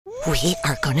We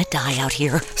are gonna die out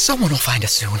here. Someone will find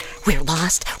us soon. We're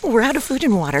lost, we're out of food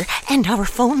and water, and our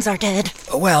phones are dead.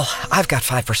 Well, I've got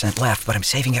 5% left, but I'm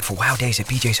saving it for Wow Days at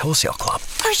BJ's Wholesale Club.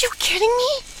 Are you kidding me?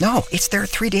 No, it's their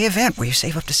 3-day event where you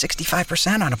save up to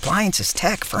 65% on appliances,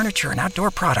 tech, furniture, and outdoor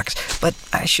products. But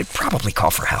I should probably call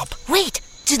for help. Wait,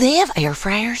 do they have air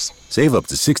fryers? Save up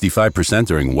to 65%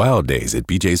 during Wow Days at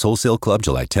BJ's Wholesale Club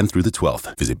July 10th through the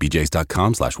 12th. Visit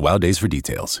bjs.com/wowdays for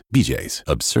details. BJ's,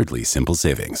 absurdly simple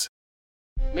savings.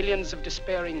 Millions of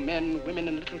despairing men, women,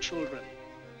 and little children,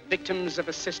 victims of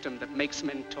a system that makes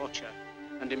men torture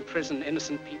and imprison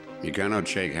innocent people. You cannot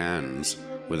shake hands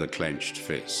with a clenched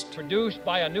fist. Produced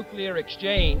by a nuclear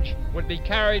exchange would be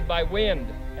carried by wind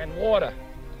and water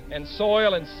and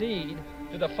soil and seed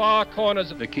to the far corners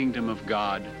of the kingdom of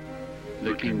God,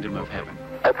 the kingdom of heaven.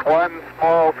 That's one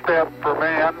small step for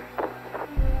man,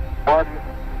 one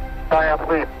giant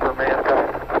leap for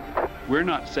mankind. We're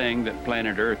not saying that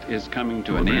planet Earth is coming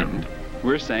to an end.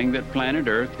 We're saying that planet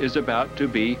Earth is about to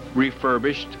be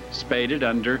refurbished, spaded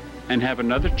under, and have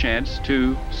another chance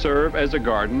to serve as a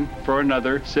garden for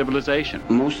another civilization.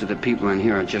 Most of the people in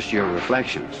here are just your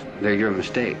reflections. They're your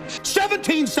mistakes.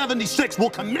 1776 will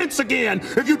commence again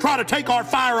if you try to take our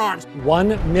firearms.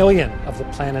 1 million of the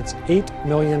planet's 8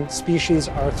 million species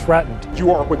are threatened.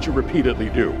 You are what you repeatedly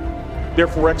do.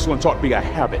 Therefore, excellence ought to be a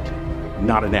habit,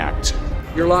 not an act.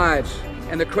 Your lives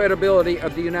and the credibility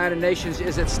of the United Nations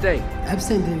is at stake.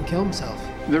 Epstein didn't kill himself.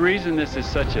 The reason this is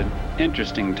such an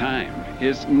interesting time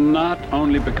is not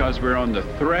only because we're on the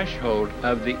threshold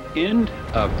of the end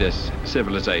of this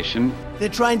civilization. They're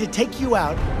trying to take you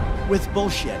out with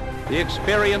bullshit. The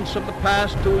experience of the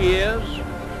past 2 years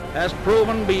has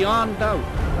proven beyond doubt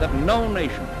that no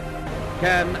nation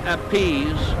can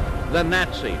appease the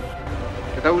Nazis.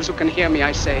 To those who can hear me,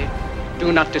 I say,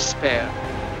 do not despair.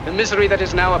 The misery that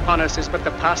is now upon us is but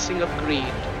the passing of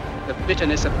greed, the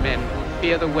bitterness of men who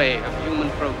fear the way of human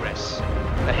progress.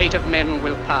 The hate of men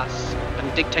will pass,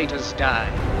 and dictators die,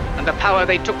 and the power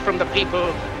they took from the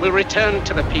people will return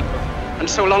to the people. And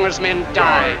so long as men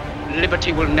die,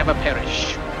 liberty will never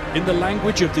perish. In the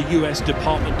language of the U.S.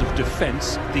 Department of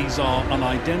Defense, these are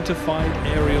unidentified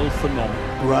aerial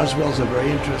phenomena. Roswell's a very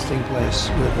interesting place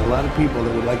with a lot of people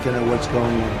that would like to know what's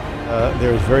going on.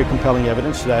 There is very compelling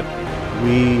evidence that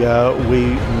we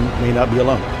may not be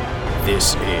alone.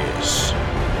 This is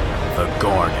the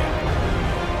Garden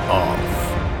of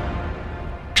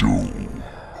Doom.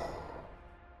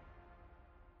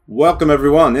 Welcome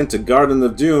everyone into Garden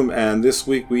of Doom, and this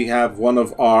week we have one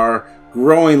of our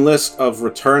growing list of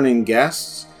returning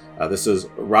guests. This is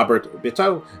Robert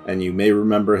Bitto, and you may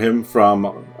remember him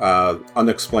from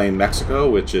Unexplained Mexico,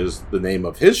 which is the name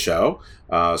of his show.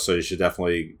 So you should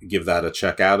definitely give that a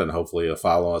check out, and hopefully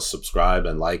follow us, subscribe,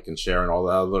 and like and share, and all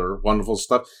that other wonderful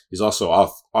stuff. He's also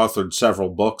authored several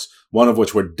books, one of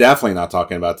which we're definitely not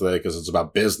talking about today because it's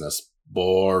about business.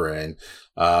 Boring.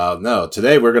 No,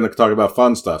 today we're going to talk about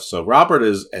fun stuff. So Robert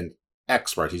is an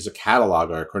expert. He's a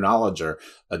cataloger, a chronologer,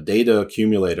 a data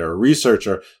accumulator, a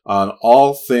researcher on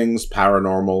all things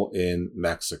paranormal in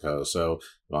Mexico. So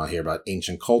you want to hear about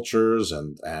ancient cultures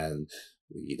and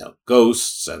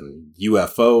ghosts and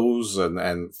UFOs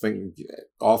and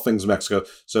all things Mexico.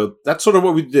 So that's sort of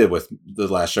what we did with the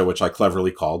last show, which I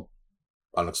cleverly called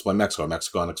Unexplained Mexico,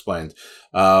 Mexico Unexplained.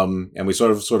 And we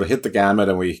sort of hit the gamut,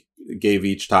 and we gave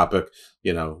each topic,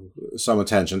 some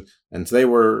attention. And today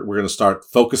we're going to start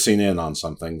focusing in on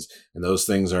some things, and those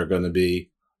things are going to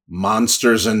be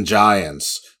monsters and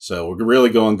giants. So we're really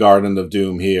going Garden of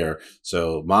Doom here.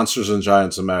 So monsters and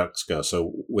giants in Mexico.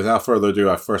 So without further ado,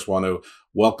 I first want to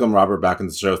welcome Robert back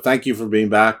into the show. Thank you for being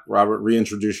back. Robert,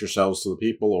 reintroduce yourselves to the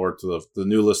people, or to the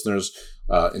new listeners.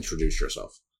 Introduce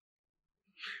yourself.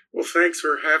 Well, thanks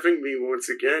for having me once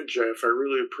again, Jeff. I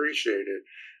really appreciate it.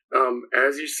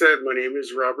 As you said, my name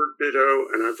is Robert Bitto,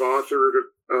 and I've authored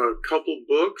a couple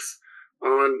books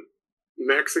on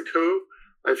Mexico.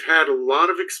 I've had a lot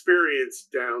of experience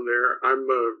down there. I'm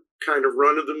a kind of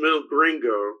run-of-the-mill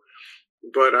gringo,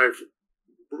 but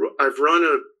I've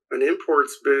run an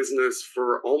imports business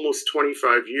for almost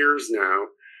 25 years now,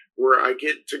 where I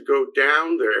get to go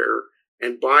down there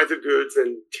and buy the goods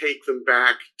and take them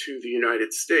back to the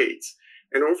United States.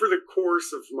 And over the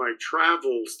course of my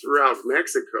travels throughout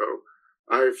Mexico,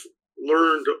 I've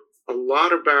learned a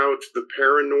lot about the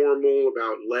paranormal,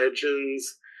 about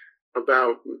legends,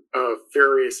 about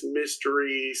various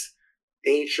mysteries,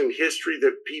 ancient history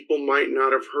that people might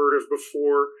not have heard of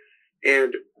before.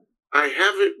 And I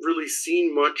haven't really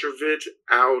seen much of it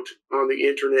out on the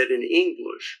internet in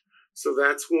English. So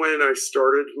that's when I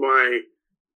started my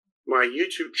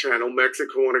YouTube channel,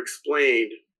 Mexico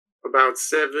Unexplained, about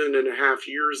 7.5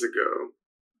 years ago,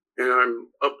 and I'm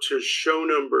up to show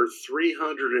number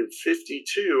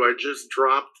 352. I just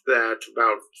dropped that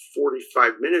about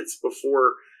 45 minutes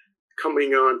before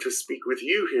coming on to speak with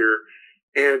you here,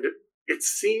 and it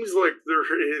seems like there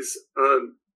is a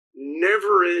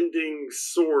never-ending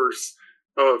source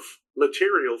of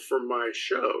material for my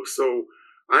show. So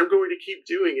I'm going to keep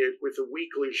doing it with a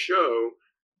weekly show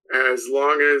as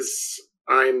long as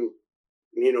I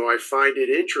find it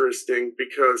interesting,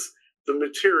 because the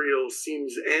material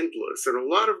seems endless, and a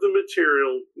lot of the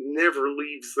material never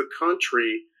leaves the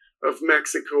country of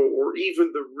Mexico or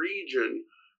even the region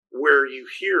where you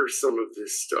hear some of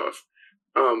this stuff.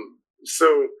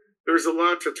 So there's a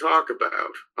lot to talk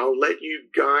about. I'll let you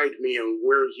guide me on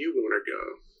where you want to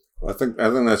go. I think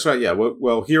that's right. Yeah.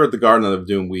 Well, here at the Garden of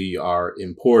Doom, we are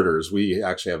importers. We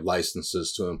actually have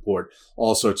licenses to import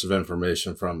all sorts of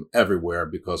information from everywhere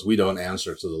because we don't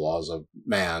answer to the laws of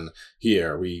man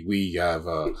here. We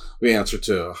answer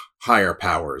to higher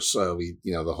powers.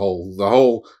 The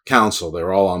whole council,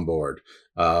 they're all on board.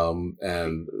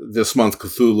 And this month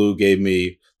Cthulhu gave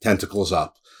me tentacles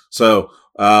up. So,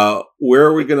 where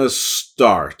are we going to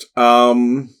start?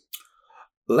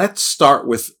 Let's start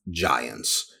with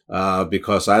giants.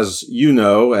 Because as you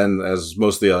know, and as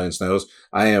most of the audience knows,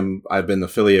 I've been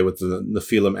affiliated with the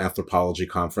Nephilim Anthropology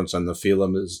Conference, and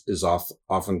Nephilim is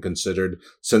often considered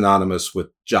synonymous with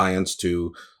giants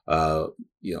to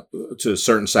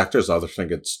certain sectors. Others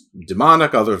think it's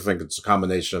demonic, others think it's a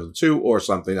combination of the two, or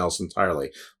something else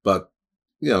entirely. But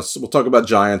so we'll talk about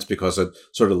giants because it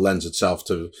sort of lends itself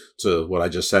to what I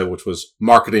just said, which was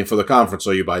marketing for the conference.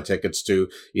 So you buy tickets to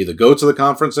either go to the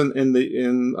conference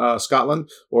in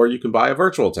Scotland, or you can buy a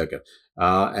virtual ticket,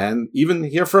 and even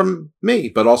hear from me,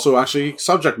 but also actually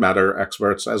subject matter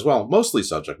experts as well, mostly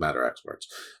subject matter experts.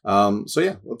 So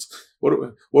yeah, what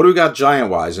do we got giant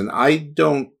wise? And I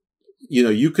don't,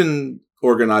 you can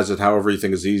organize it however you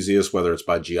think is easiest, whether it's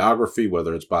by geography,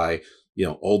 whether it's by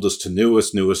oldest to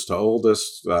newest, newest to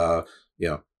oldest,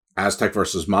 Aztec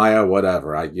versus Maya,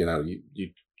 whatever.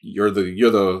 You're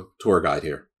the tour guide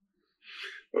here.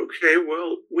 Okay,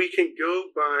 well, we can go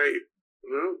by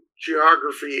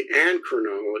geography and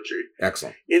chronology.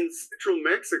 Excellent. In central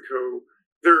Mexico,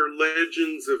 there are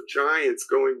legends of giants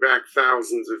going back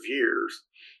thousands of years.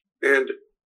 And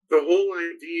the whole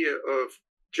idea of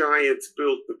giants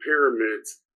built the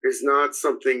pyramids is not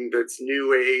something that's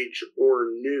new age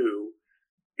or new.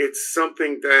 It's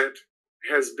something that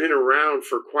has been around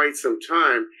for quite some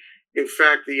time. In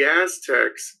fact, the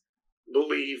Aztecs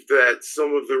believed that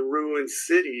some of the ruined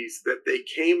cities that they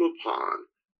came upon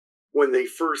when they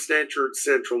first entered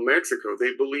central Mexico,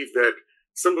 they believed that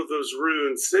some of those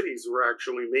ruined cities were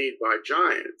actually made by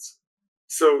giants.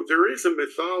 So there is a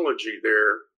mythology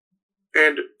there.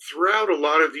 And throughout a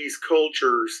lot of these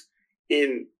cultures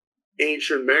in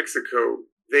ancient Mexico,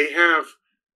 they have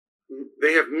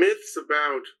myths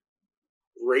about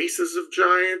races of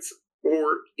giants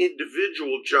or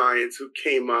individual giants who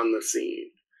came on the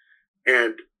scene.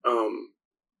 And,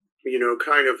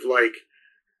 kind of like,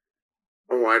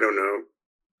 I don't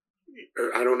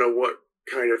know what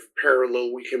kind of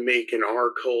parallel we can make in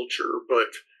our culture,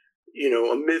 but,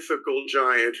 a mythical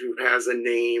giant who has a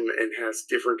name and has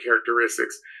different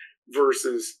characteristics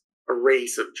versus a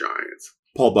race of giants.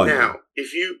 Paul Bunyan. Now,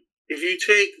 if you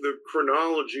take the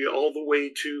chronology all the way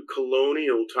to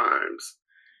colonial times,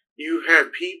 you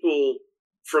had people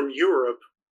from Europe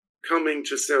coming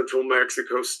to central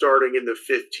Mexico starting in the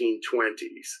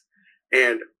 1520s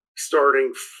and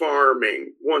starting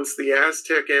farming once the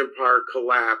Aztec Empire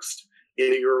collapsed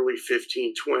in the early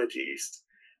 1520s.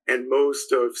 And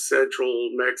most of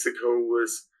central Mexico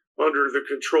was under the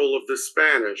control of the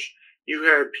Spanish. You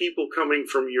had people coming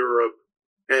from Europe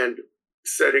and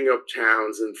setting up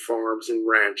towns and farms and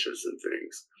ranches and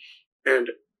things.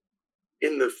 And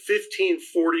in the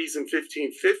 1540s and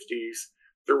 1550s,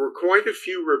 there were quite a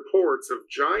few reports of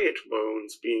giant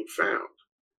bones being found.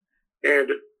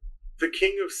 And the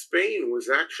King of Spain was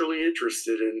actually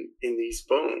interested in these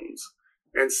bones.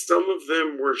 And some of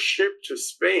them were shipped to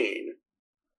Spain.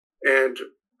 And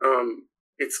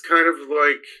it's kind of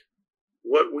like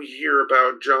what we hear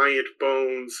about giant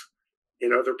bones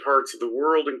in other parts of the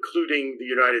world, including the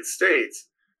United States.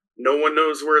 No one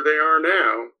knows where they are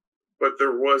now, but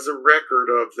there was a record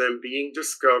of them being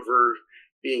discovered,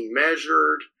 being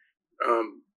measured,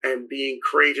 and being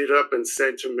crated up and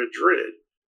sent to Madrid.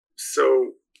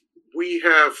 So we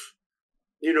have,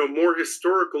 more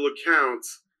historical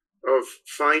accounts of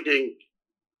finding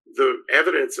the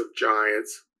evidence of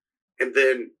giants, and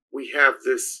then we have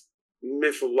this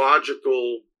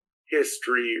mythological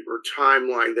history or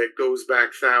timeline that goes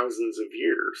back thousands of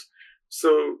years.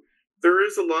 So there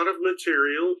is a lot of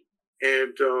material,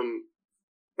 and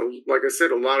like I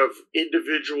said, a lot of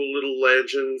individual little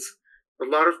legends. A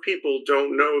lot of people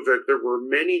don't know that there were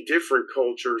many different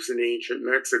cultures in ancient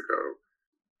Mexico,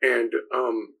 and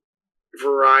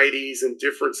varieties and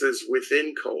differences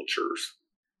within cultures.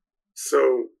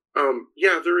 So,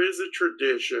 yeah, there is a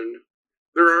tradition.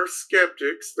 There are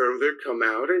skeptics, though, that come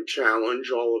out and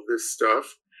challenge all of this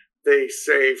stuff. They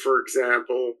say, for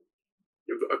example,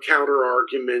 a counter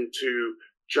argument to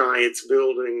giants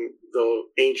building the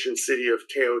ancient city of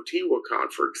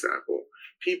Teotihuacan, for example.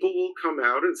 People will come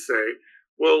out and say,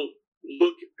 well,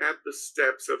 look at the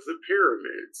steps of the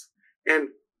pyramids. And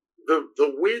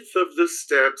the width of the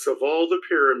steps of all the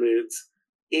pyramids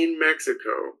in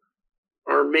Mexico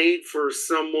are made for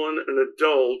someone, an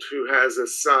adult, who has a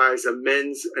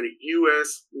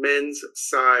U.S. men's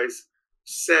size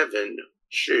 7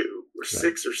 shoe, or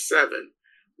 6 or 7.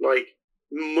 Like,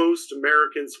 most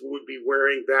Americans would be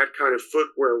wearing that kind of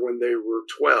footwear when they were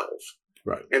 12.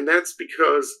 Right. And that's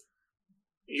because,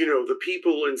 you know, the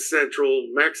people in central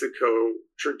Mexico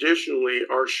traditionally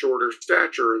are shorter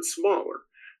stature and smaller.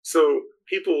 So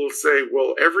people will say,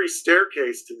 well, every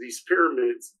staircase to these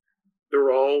pyramids,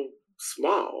 they're all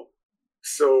small.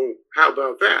 So how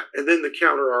about that? And then the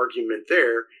counter argument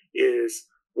there is,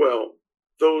 well,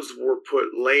 those were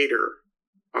put later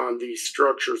on these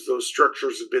structures. Those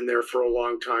structures have been there for a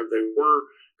long time. They were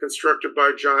constructed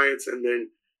by giants, and then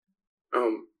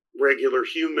regular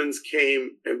humans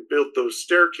came and built those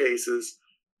staircases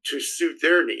to suit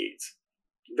their needs.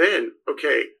 Then,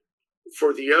 okay,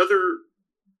 for the other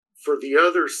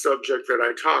subject that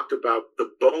I talked about,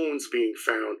 the bones being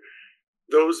found,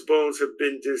 those bones have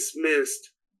been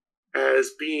dismissed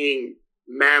as being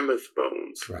mammoth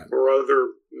bones, right, or other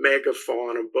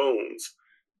megafauna bones.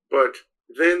 But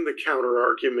then the counter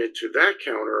argument to that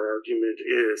counter argument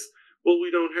is, well,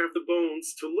 we don't have the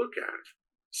bones to look at.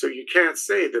 So you can't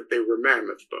say that they were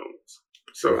mammoth bones.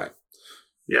 So, right,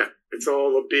 yeah, it's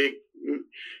all a big,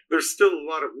 there's still a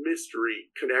lot of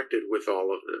mystery connected with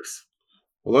all of this.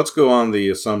 Well, let's go on the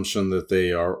assumption that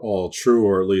they are all true,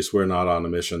 or at least we're not on a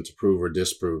mission to prove or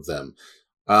disprove them.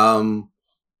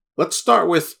 Let's start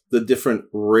with the different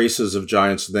races of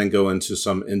giants, then go into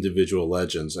some individual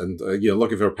legends. And,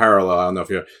 looking for a parallel, I don't know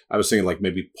if I was thinking like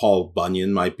maybe Paul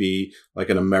Bunyan might be like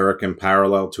an American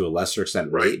parallel to a lesser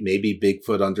extent, right? Maybe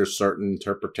Bigfoot under certain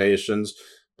interpretations.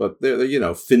 But,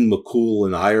 Finn McCool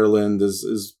in Ireland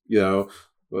is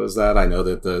what is that? I know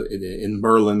that in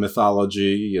Merlin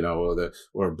mythology,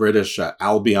 or British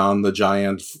Albion the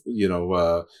giant,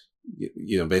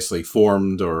 basically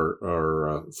formed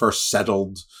or first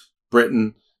settled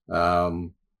Britain, but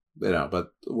there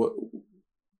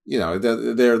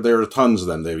are tons of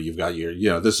them. There you've got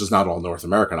this is not all North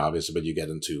American, obviously, but you get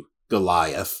into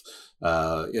Goliath,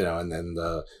 and then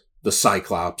the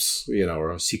Cyclops,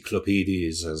 or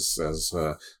Cyclopedes, as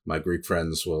my Greek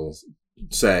friends will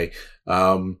say.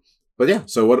 But yeah,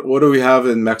 so what do we have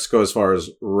in Mexico as far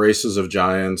as races of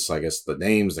giants? I guess the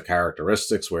names, the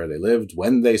characteristics, where they lived,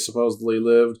 when they supposedly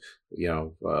lived,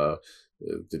 were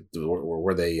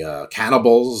they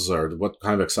cannibals, or what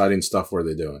kind of exciting stuff were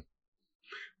they doing?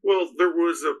 Well, there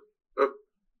was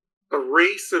a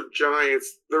race of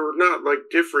giants. There were not like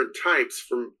different types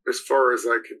from as far as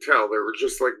I could tell. They were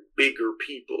just like bigger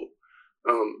people,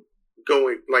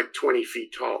 going like 20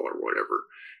 feet tall or whatever.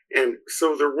 And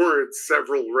so there weren't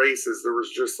several races. There was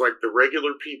just like the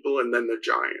regular people and then the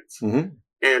giants. Mm-hmm.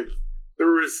 And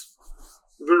there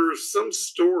are some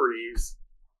stories,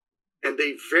 and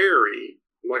they vary.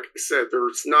 Like I said,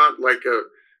 there's not like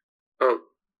a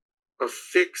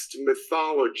fixed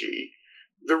mythology.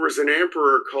 There was an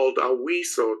emperor called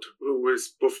Ahuizot, who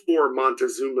was before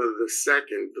Montezuma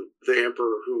II, the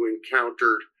emperor who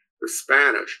encountered the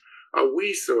Spanish.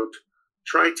 Ahuizot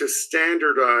tried to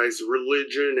standardize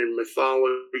religion and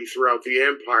mythology throughout the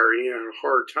empire. He had a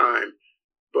hard time.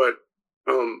 But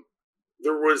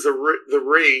there was the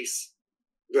race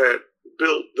that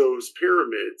built those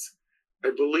pyramids.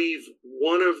 I believe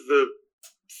one of the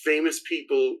famous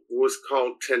people was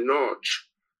called Tenoch,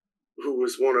 who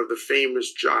was one of the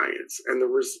famous giants. And there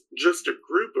was just a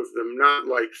group of them, not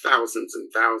like thousands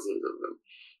and thousands of them,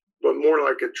 but more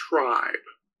like a tribe.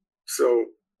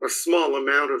 So a small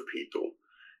amount of people.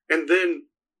 And then,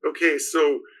 okay,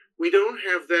 so we don't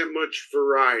have that much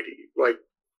variety, like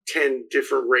 10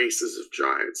 different races of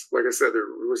giants. Like I said, there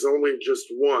was only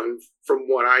just one from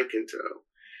what I can tell.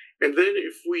 And then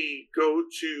if we go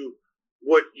to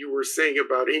what you were saying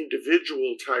about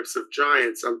individual types of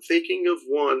giants, I'm thinking of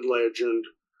one legend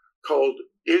called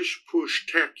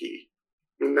Ishpushteki,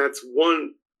 and that's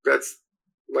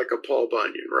like a Paul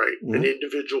Bunyan, right? Mm-hmm. An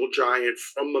individual giant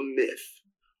from a myth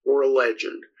or a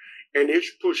legend. And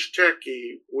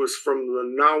Ishpushteki was from the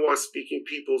Nahua-speaking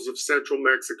peoples of central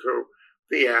Mexico,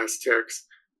 the Aztecs,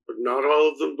 but not all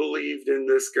of them believed in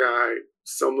this guy.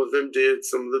 Some of them did,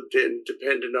 some of them didn't,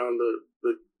 depending on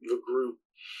the group.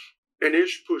 And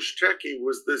Ishpushteki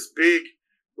was this big,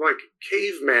 like,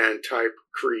 caveman type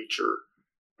creature.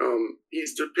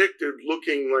 He's depicted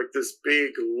looking like this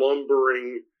big,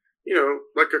 lumbering,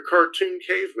 like a cartoon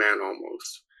caveman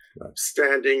almost, right,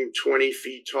 standing 20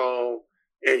 feet tall,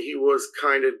 and he was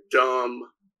kind of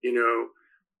dumb,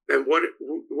 and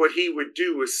what he would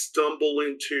do is stumble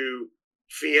into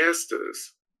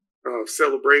fiestas,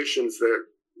 celebrations that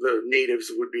the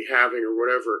natives would be having or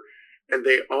whatever, and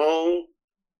they all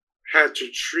had to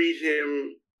treat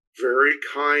him very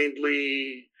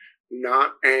kindly,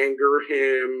 not anger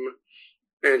him,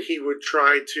 and he would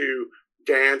try to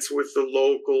dance with the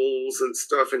locals and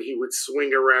stuff, and he would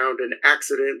swing around and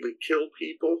accidentally kill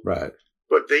people. Right.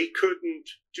 But they couldn't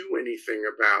do anything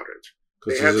about it.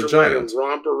 They had to let him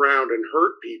romp around and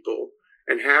hurt people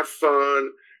and have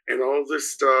fun and all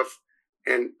this stuff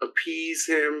and appease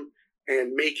him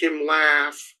and make him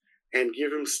laugh and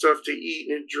give him stuff to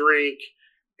eat and drink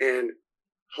and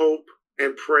hope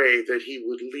and pray that he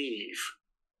would leave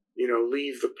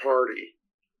the party.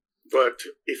 But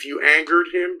if you angered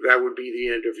him, that would be the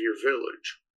end of your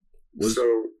village.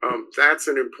 So that's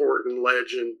an important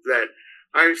legend that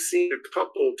I've seen a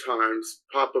couple times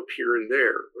pop up here and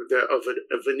there of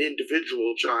an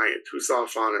individual giant who's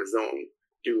off on his own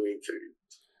doing things.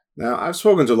 Now, I've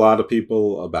spoken to a lot of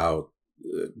people about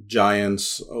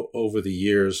giants over the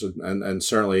years, and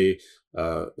certainly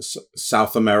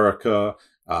South America,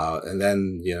 and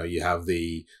then you have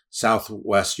the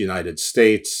Southwest United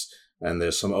States, and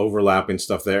there's some overlapping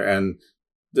stuff there. And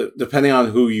depending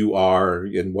on who you are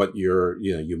and what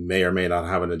you may or may not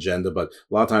have an agenda, but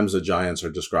a lot of times the giants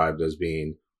are described as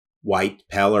being white,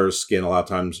 paler skin, a lot of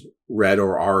times red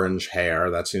or orange hair.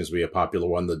 That seems to be a popular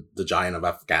one. The giant of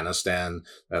Afghanistan,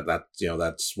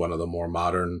 that's one of the more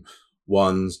modern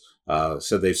ones.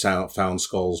 Said they've found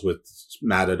skulls with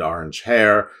matted orange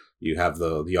hair. You have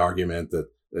the argument that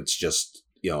it's just,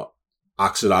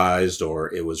 oxidized,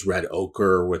 or it was red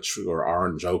ochre, or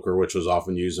orange ochre, which was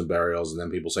often used in burials. And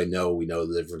then people say, no, we know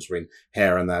the difference between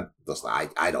hair and that.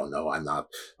 I don't know. I'm not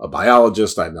a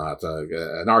biologist. I'm not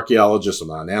an archaeologist. I'm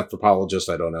not an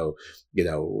anthropologist. I don't know.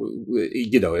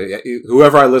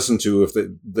 Whoever I listen to,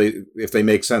 if they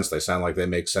make sense, they sound like they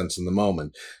make sense in the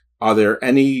moment. Are there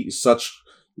any such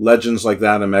legends like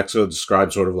that in Mexico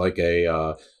described sort of like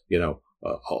a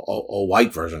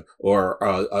white version, or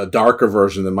a darker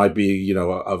version that might be,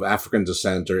 of African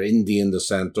descent or Indian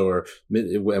descent, or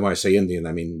when I say Indian,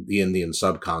 I mean the Indian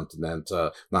subcontinent,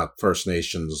 not First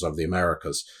Nations of the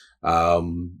Americas,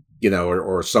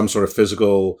 or some sort of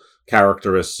physical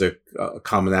characteristic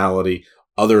commonality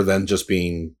other than just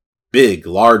being big,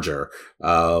 larger,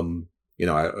 or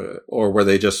were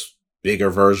they just bigger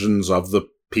versions of the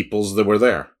peoples that were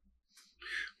there?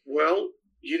 Well,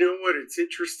 you know what? It's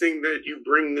interesting that you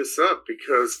bring this up,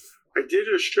 because I did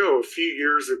a show a few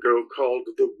years ago called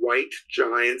The White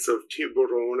Giants of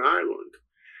Tiburon Island.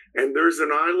 And there's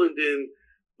an island in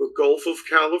the Gulf of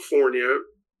California,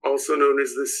 also known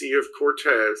as the Sea of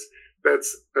Cortez,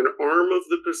 that's an arm of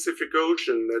the Pacific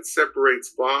Ocean that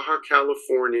separates Baja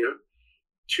California,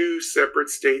 two separate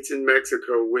states in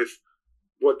Mexico, with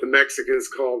what the Mexicans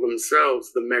call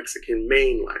themselves the Mexican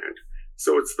mainland.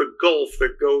 So it's the Gulf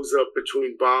that goes up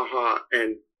between Baja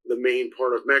and the main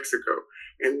part of Mexico.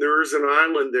 And there's an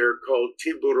island there called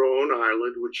Tiburon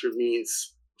Island, which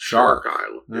means Shark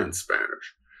Island in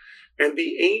Spanish. And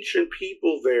the ancient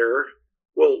people there,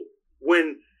 well,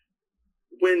 when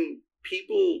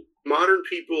modern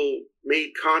people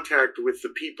made contact with the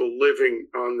people living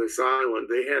on this island,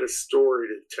 they had a story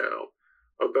to tell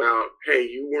about, hey,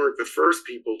 you weren't the first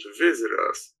people to visit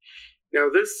us. Now,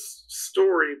 this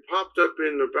story popped up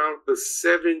in about the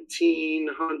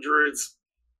 1700s,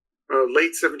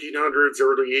 late 1700s,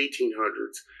 early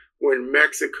 1800s, when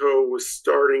Mexico was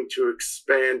starting to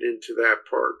expand into that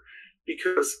part.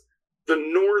 Because the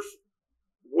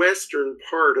northwestern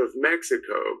part of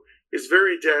Mexico is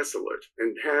very desolate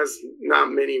and has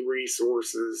not many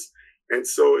resources. And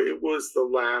so it was the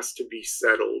last to be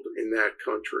settled in that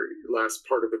country, last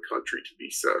part of the country to be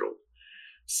settled.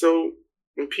 So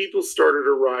when people started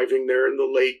arriving there in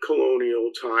the late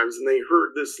colonial times, and they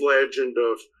heard this legend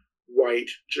of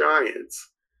white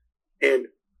giants. And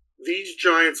these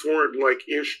giants weren't like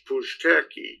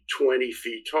Ishpushteki, 20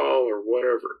 feet tall or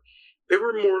whatever. they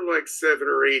were more like 7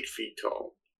 or 8 feet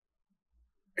tall.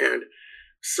 And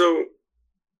so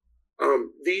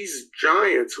these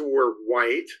giants who were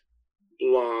white,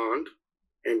 blonde,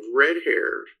 and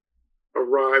red-haired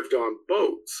arrived on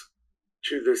boats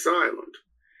to this island.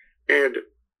 And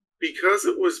because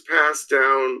it was passed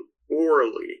down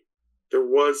orally, there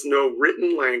was no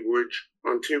written language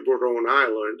on Tiburon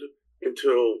Island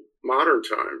until modern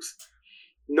times.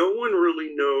 No one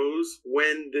really knows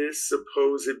when this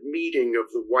supposed meeting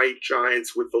of the white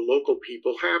giants with the local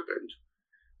people happened.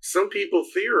 Some people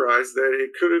theorize that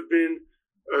it could have been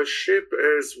a ship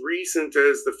as recent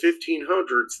as the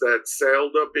 1500s that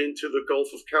sailed up into the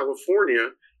Gulf of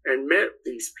California and met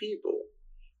these people.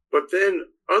 But then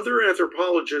other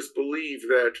anthropologists believe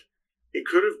that it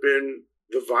could have been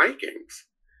the Vikings,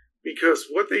 because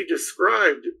what they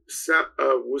described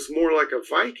was more like a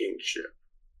Viking ship.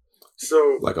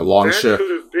 So like a long ship. That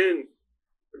could have been,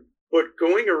 but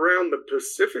going around the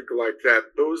Pacific like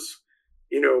that, those,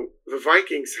 the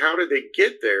Vikings, how did they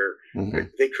get there? Mm-hmm.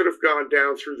 They could have gone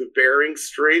down through the Bering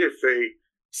Strait if they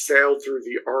sailed through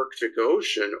the Arctic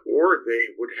Ocean, or they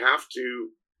would have to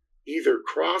either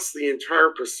cross the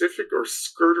entire Pacific or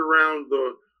skirt around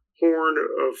the Horn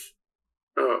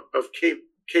of Cape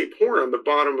Horn on the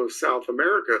bottom of South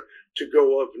America to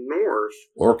go up north,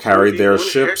 or carried their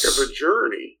ships. Heck of a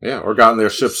journey. Yeah, or gotten their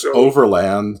ships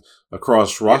overland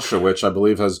across Russia, which I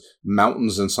believe has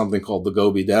mountains and something called the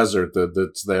Gobi Desert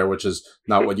that's there, which is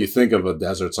not what you think of a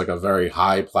desert. It's like a very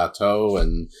high plateau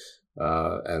and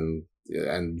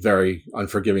very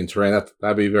unforgiving terrain.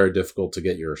 That'd be very difficult to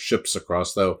get your ships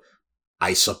across, though.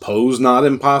 I suppose not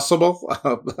impossible,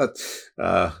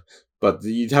 but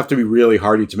you'd have to be really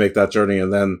hardy to make that journey,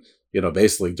 and then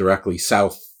basically directly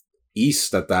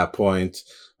southeast at that point,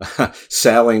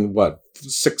 sailing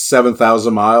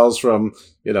 6,000-7,000 miles from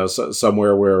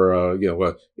somewhere where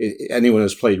anyone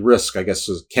who's played Risk, I guess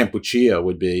Kampuchea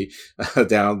would be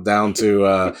down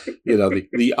to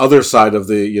the other side of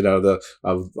the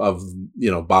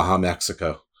Baja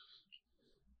Mexico.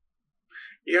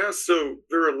 Yeah, so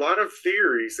there are a lot of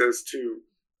theories as to,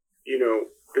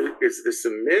 is this a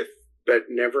myth that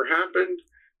never happened?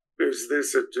 Is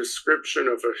this a description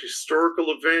of a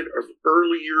historical event of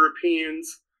early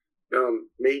Europeans,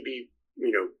 maybe,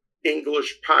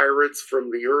 English pirates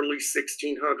from the early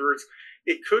 1600s?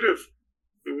 It could have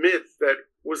myth that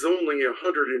was only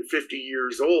 150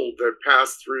 years old that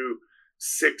passed through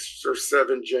 6 or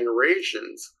 7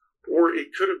 generations, or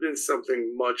it could have been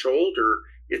something much older.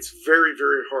 It's very,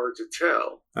 very hard to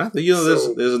tell.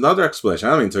 There's another explanation.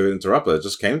 I don't mean to interrupt, but it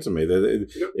just came to me that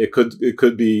it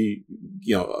could be,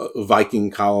 a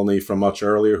Viking colony from much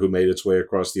earlier who made its way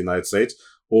across the United States,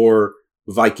 or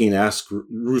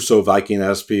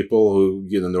Russo-Viking-esque people who,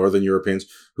 Northern Europeans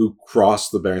who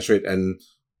crossed the Bering Strait and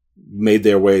made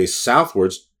their way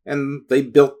southwards, and they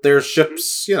built their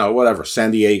ships,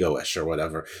 San Diego-ish or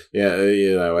whatever,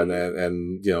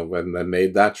 and then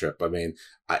made that trip. I mean,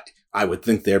 I would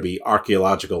think there'd be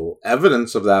archaeological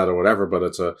evidence of that or whatever, but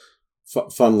it's a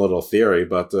fun little theory.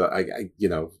 But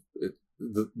the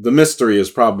mystery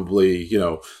is probably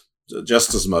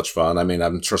just as much fun. I mean,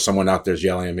 I'm sure someone out there's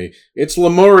yelling at me, "It's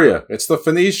Lemuria! It's the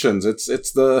Phoenicians!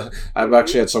 It's the." I've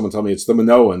actually had someone tell me it's the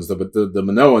Minoans. The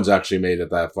Minoans actually made it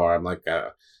that far. I'm like,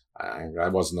 I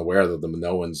wasn't aware that the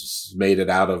Minoans made it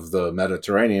out of the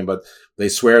Mediterranean, but they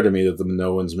swear to me that the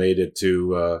Minoans made it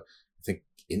to.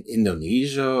 In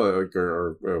Indonesia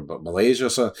or Malaysia,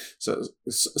 so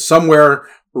somewhere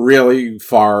really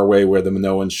far away where the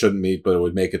Minoans shouldn't meet, but it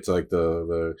would make it to like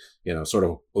the sort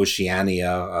of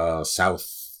Oceania,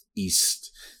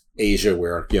 Southeast Asia,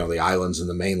 where the islands and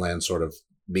the mainland sort of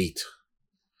meet.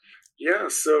 Yeah,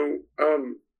 so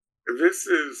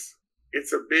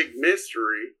it's a big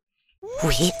mystery.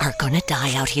 We are gonna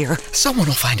die out here. Someone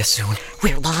will find us soon.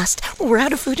 We're lost, we're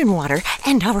out of food and water,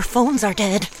 and our phones are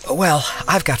dead. Well,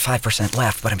 I've got 5%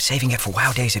 left, but I'm saving it for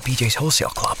Wow Days at BJ's Wholesale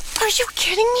Club. Are you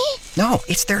kidding me? No,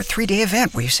 it's their 3-day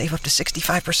event where you save up to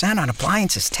 65% on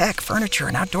appliances, tech, furniture,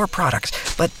 and outdoor products.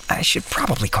 But I should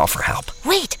probably call for help.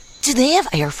 Wait, do they have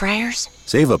air fryers?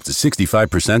 Save up to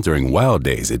 65% during Wow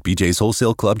Days at BJ's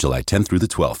Wholesale Club July 10th through the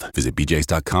 12th. Visit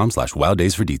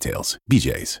bjs.com/wowdays for details.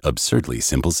 BJ's, absurdly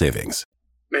simple savings.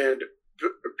 And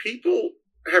people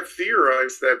have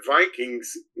theorized that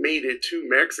Vikings made it to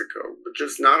Mexico, but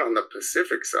just not on the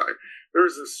Pacific side.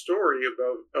 There's a story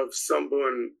of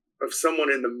someone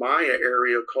in the Maya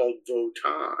area called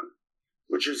Votan,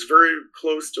 which is very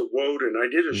close to Woden. I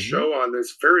did a show on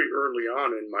this very early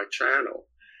on in my channel.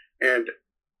 And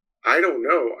I don't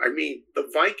know. I mean, the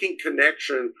Viking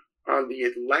connection on the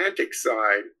Atlantic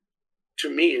side, to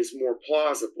me, is more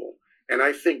plausible. And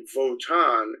I think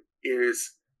Wotan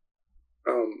is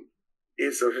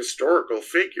a historical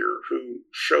figure who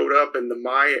showed up in the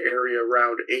Maya area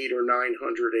around 8 or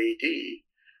 900 AD.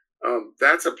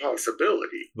 That's a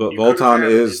possibility. But Wotan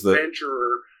is the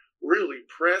adventurer really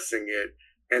pressing it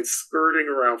and skirting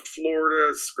around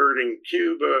Florida, skirting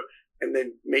Cuba, and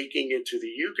then making it to the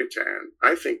Yucatan.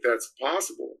 I think that's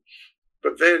possible.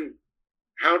 But then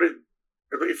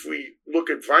if we look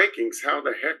at Vikings, how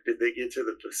the heck did they get to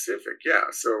the Pacific?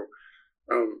 Yeah, so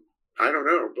I don't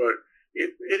know, but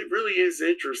it really is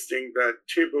interesting, that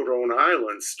Tiburon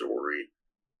Island story.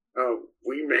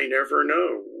 We may never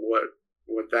know what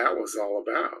that was all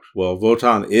about. Well,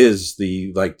 Wotan is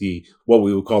the what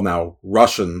we would call now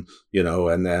Russian,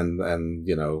 and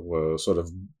sort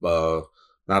of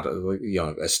not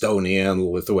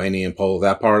Estonian, Lithuanian, Polish,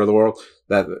 that part of the world.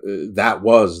 That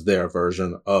was their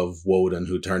version of Woden,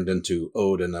 who turned into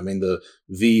Odin. I mean, the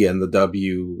V and the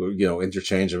W,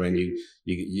 interchange. I mean,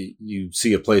 you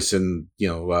see a place in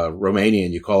Romania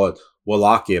and you call it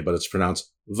Wallachia, but it's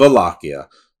pronounced Wallachia.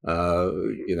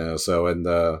 So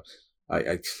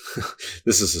I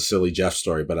this is a silly Jeff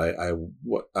story, but I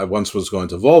once was going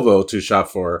to Volvo to shop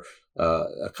for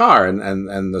a car,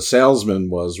 and the salesman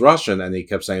was Russian, and he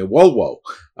kept saying Volvo,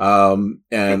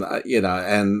 and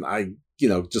I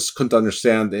just couldn't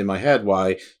understand in my head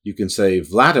why you can say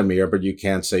Vladimir, but you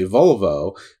can't say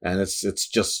Volvo. And it's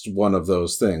just one of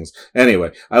those things.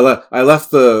 Anyway, I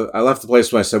left the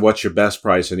place when I said, "What's your best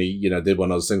price?" And he, did one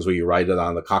of those things where you write it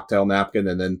on the cocktail napkin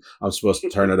and then I'm supposed to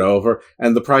turn it over.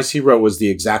 And the price he wrote was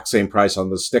the exact same price on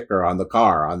the sticker on the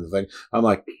car, on the thing. I'm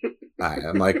like,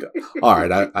 all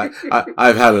right,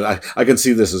 I've had it. I can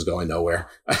see this is going nowhere.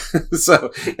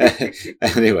 So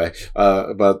anyway,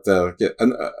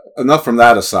 enough from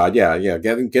that aside. Yeah.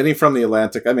 Getting from the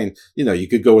Atlantic. I mean, you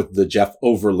could go with the Jeff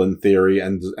Overland theory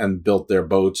and built their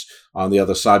boats on the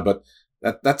other side, but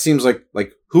that seems like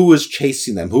who was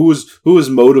chasing them? Who was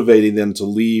motivating them to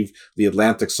leave the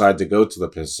Atlantic side to go to the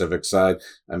Pacific side?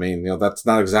 I mean, that's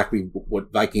not exactly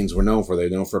what Vikings were known for. They're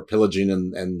known for pillaging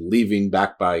and leaving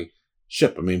back by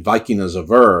ship. I mean, Viking is a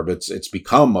verb. It's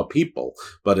become a people,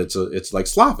 but it's like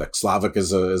Slavic. Slavic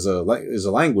is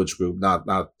a language group,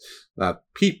 not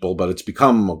people, but it's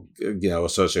become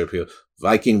associated with people.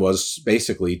 Viking was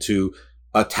basically to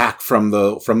attack from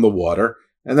the water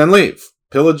and then leave.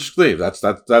 Pillage, leave.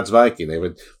 That's Viking. They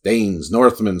would Danes,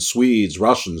 Northmen, Swedes,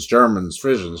 Russians, Germans,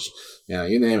 Frisians,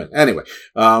 you name it. Anyway,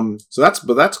 so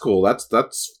that's cool.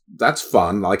 That's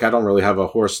fun. Like, I don't really have a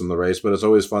horse in the race, but it's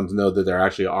always fun to know that there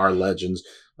actually are legends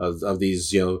of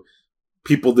these,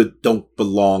 people that don't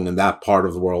belong in that part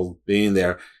of the world being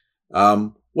there.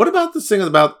 What about this thing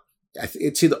about,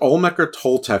 it's either Olmec or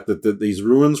Toltec that these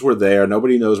ruins were there.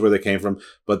 Nobody knows where they came from,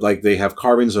 but they have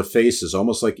carvings of faces,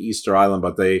 almost like Easter Island,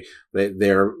 but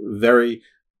they're very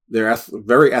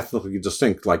ethnically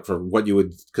distinct, like for what you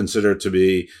would consider to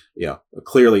be,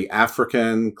 clearly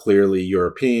African, clearly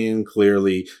European,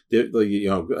 clearly,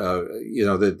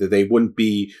 that they wouldn't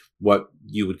be what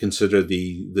you would consider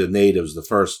the natives, the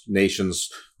First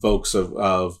Nations folks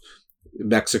of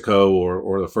Mexico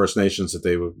or the First Nations that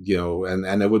they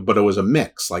would, but it was a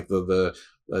mix, like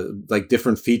like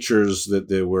different features that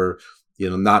they were,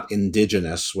 not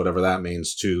indigenous, whatever that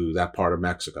means, to that part of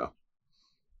Mexico.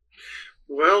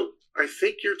 Well, I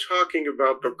think you're talking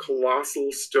about the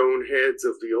colossal stone heads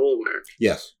of the Olmec.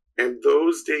 Yes. And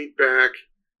those date back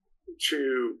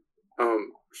to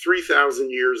 3,000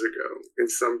 years ago in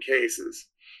some cases.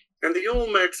 And the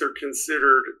Olmecs are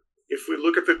considered, if we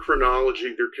look at the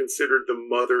chronology, they're considered the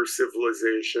mother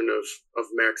civilization of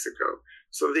Mexico.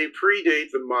 So they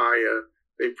predate the Maya,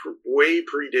 they way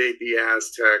predate the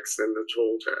Aztecs and the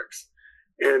Toltecs.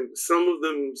 And some of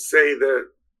them say that,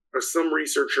 or some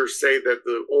researchers say that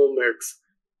the Olmecs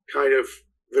kind of,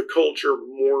 the culture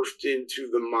morphed into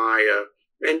the Maya.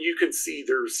 And you can see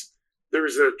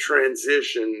there's a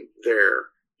transition there.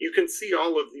 You can see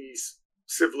all of these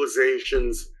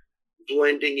civilizations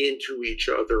blending into each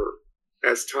other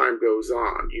as time goes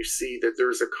on. You see that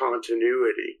there's a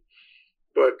continuity.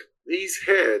 But these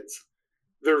heads,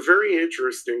 they're very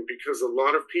interesting because a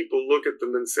lot of people look at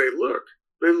them and say, look,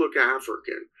 they look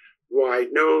African. Wide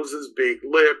noses, big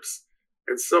lips,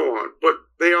 and so on. But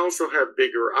they also have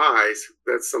bigger eyes.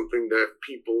 That's something that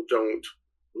people don't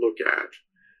look at.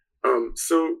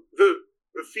 So the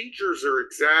features are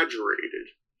exaggerated.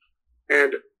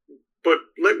 But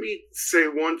let me say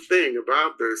one thing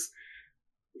about this.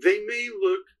 They may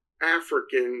look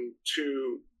African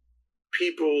to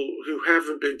people who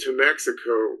haven't been to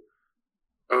Mexico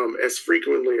as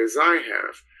frequently as I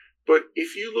have. But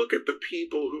if you look at the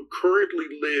people who currently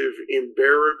live in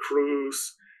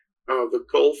Veracruz the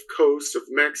Gulf Coast of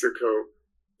Mexico,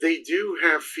 they do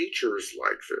have features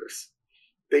like this.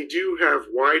 They do have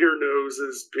wider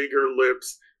noses, bigger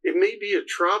lips. It may be a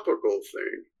tropical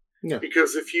thing. Yeah.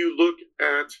 Because if you look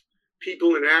at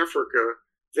people in Africa,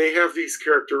 they have these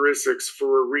characteristics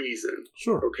for a reason.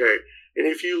 Sure. Okay. And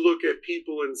if you look at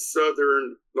people in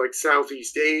southern, like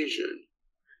Southeast Asian,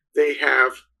 they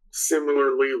have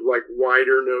similarly like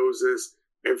wider noses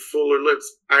and fuller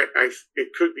lips.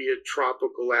 It could be a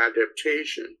tropical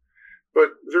adaptation. But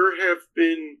there have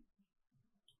been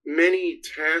many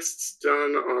tests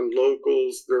done on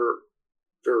locals.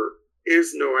 There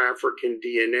is no African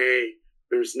DNA.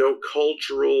 There's no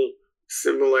cultural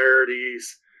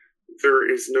similarities. There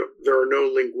are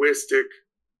no linguistic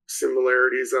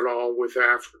similarities at all with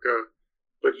Africa.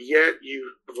 But yet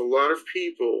you have a lot of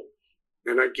people,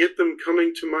 and I get them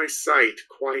coming to my site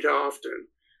quite often,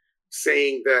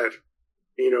 saying that,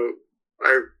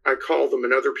 I call them,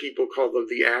 and other people call them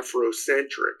the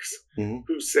Afrocentrics,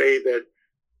 who say that,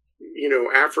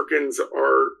 Africans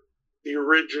are the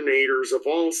originators of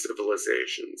all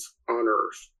civilizations on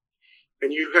Earth.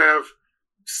 And you have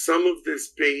some of this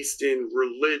based in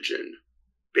religion,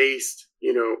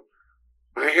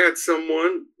 I had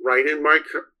someone write in my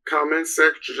comment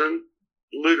section,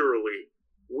 literally,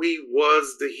 we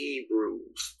was the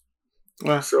Hebrews.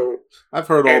 Well, so I've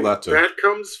heard all that too.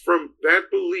 That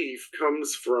belief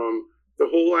comes from the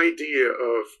whole idea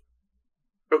of,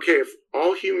 okay, if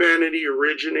all humanity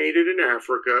originated in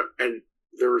Africa, and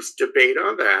there's debate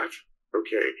on that,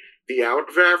 okay, the out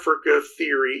of Africa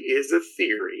theory is a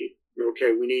theory,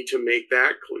 okay, we need to make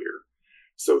that clear.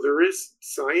 So there is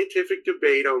scientific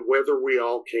debate on whether we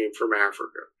all came from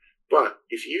Africa. But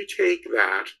if you take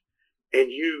that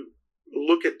and you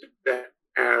look at that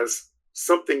as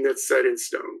something that's set in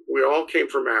stone, we all came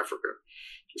from Africa.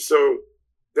 So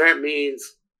that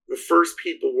means the first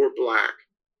people were black.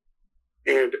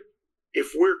 And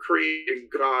if we're creating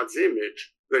God's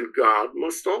image, then God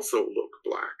must also look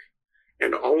black.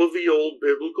 And all of the old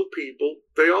biblical people,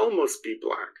 they all must be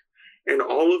black. And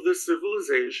all of the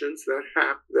civilizations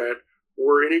that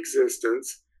were in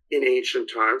existence in ancient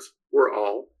times were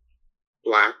all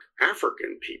black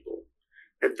African people.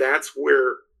 And that's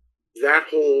where that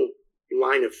whole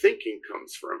line of thinking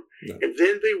comes from. Yeah. And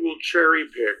then they will cherry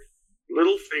pick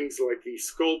little things like these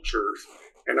sculptures.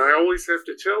 And I always have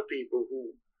to tell people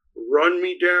who run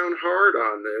me down hard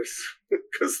on this,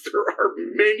 because there are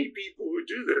many people who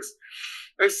do this,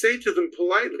 I say to them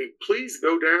politely, please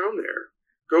go down there.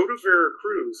 Go to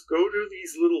Veracruz. Go to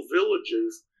these little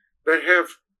villages that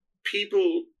have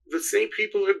people, the same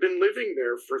people have been living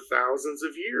there for thousands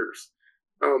of years.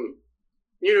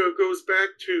 It goes back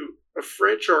to a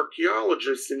French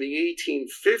archaeologist in the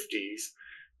 1850s.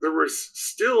 There was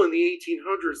still in the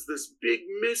 1800s this big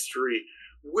mystery.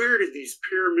 Where did these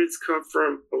pyramids come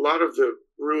from? A lot of the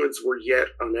ruins were yet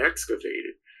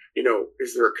unexcavated.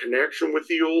 Is there a connection with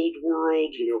the old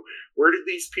world? Where did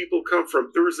these people come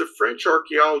from? There was a French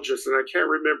archaeologist, and I can't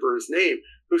remember his name,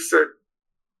 who said,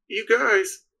 you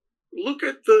guys, look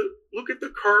at the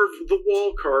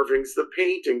wall carvings, the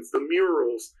paintings, the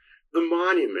murals, the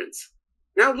monuments.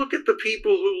 Now look at the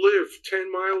people who live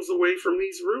 10 miles away from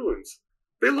these ruins.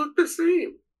 They look the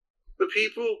same. The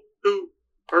people who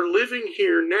are living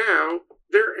here now,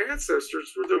 their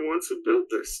ancestors were the ones who built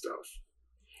this stuff.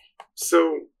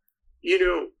 So,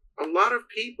 a lot of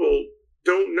people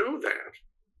don't know that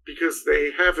because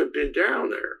they haven't been down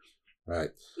there.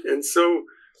 Right. And so,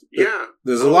 yeah.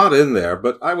 There's a lot in there,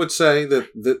 but I would say that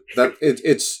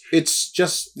it's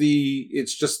just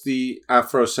the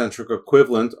Afrocentric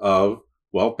equivalent of,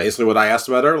 well, basically what I asked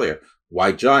about earlier.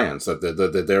 White giants, that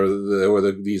there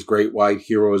were these great white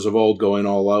heroes of old going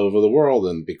all over the world,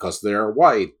 and because they're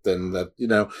white, then that,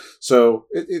 so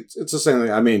it's the same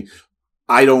thing. I mean,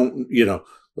 I don't,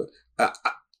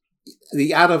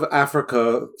 the out of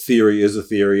Africa theory is a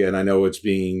theory, and I know it's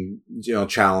being,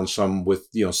 challenged some with,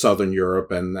 Southern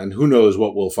Europe, and who knows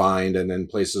what we'll find, and then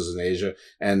places in Asia,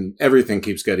 and everything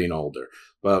keeps getting older.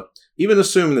 But even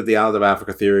assuming that the out of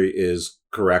Africa theory is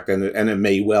correct, and it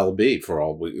may well be for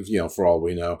all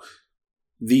we know,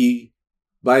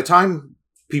 by the time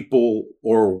people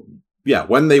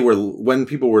when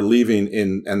people were leaving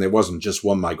and there wasn't just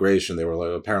one migration, there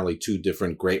were apparently two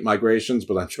different great migrations,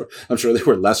 but I'm sure there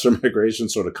were lesser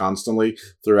migrations sort of constantly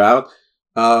throughout.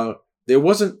 There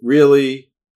wasn't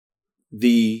really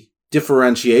the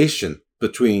differentiation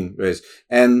between race,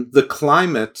 and the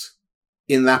climate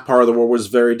in that part of the world was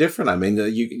very different. I mean,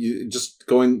 you just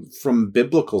going from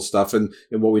biblical stuff and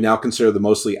what we now consider the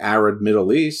mostly arid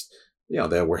Middle East,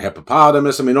 there were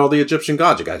hippopotamus. I mean, all the Egyptian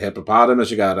gods. You got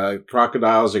hippopotamus. You got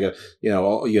crocodiles. You got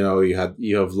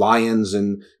you have lions,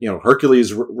 and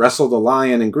Hercules wrestled a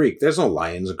lion in Greek. There's no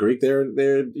lions in Greek. They're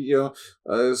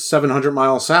 700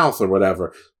 miles south or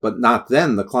whatever. But not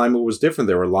then. The climate was different.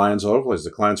 There were lions all over the place.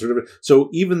 The climates were different. So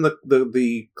even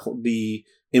the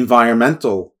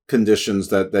environmental conditions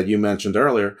that you mentioned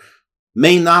earlier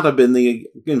may not have been the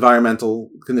environmental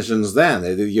conditions then.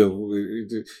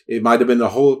 It might have been a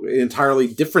whole entirely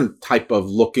different type of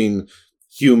looking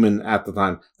human at the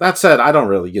time. That said, I don't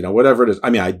really, whatever it is. I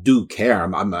mean, I do care.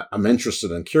 I'm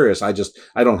interested and curious. I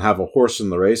don't have a horse in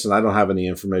the race, and I don't have any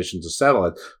information to settle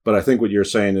it. But I think what you're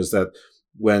saying is that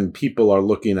when people are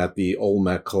looking at the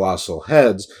Olmec colossal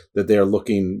heads, that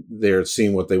they're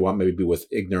seeing what they want, maybe with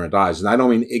ignorant eyes. And I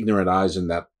don't mean ignorant eyes in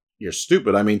that you're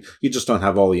stupid. I mean, you just don't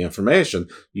have all the information.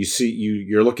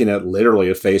 You're looking at literally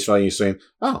a face value and you're saying,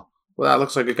 oh, well, that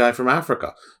looks like a guy from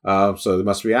Africa. So they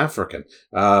must be African.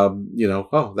 Oh,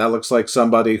 that looks like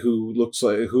somebody who looks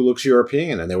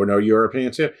European, and there were no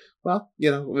Europeans here. Well,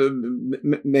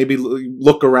 maybe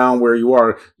look around where you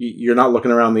are. You're not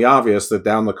looking around the obvious that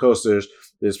down the coast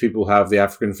there's people who have the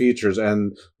African features,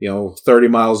 and 30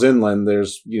 miles inland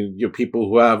there's people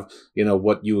who have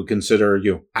what you would consider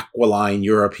aquiline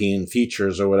European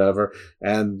features or whatever,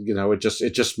 and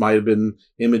it just might have been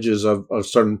images of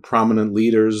certain prominent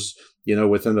leaders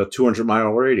within a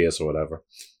 200-mile radius or whatever.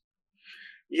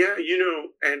 Yeah,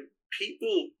 and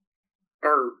people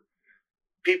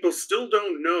still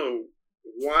don't know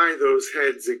why those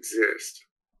heads exist.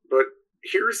 But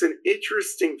here's an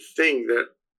interesting thing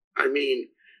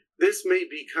this may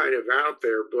be kind of out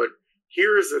there, but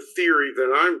here is a theory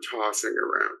that I'm tossing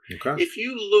around. Okay. If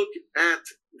you look at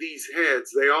these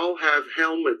heads, they all have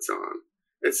helmets on.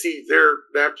 And see,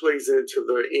 that plays into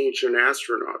the ancient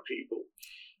astronaut people.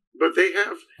 But they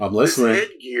have this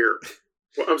headgear.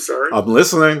 Well, I'm sorry? I'm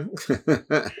listening. They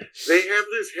have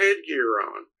this headgear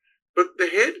on. But the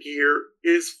headgear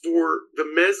is for the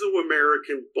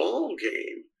Mesoamerican ball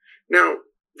game. Now,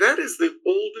 that is the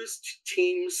oldest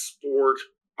team sport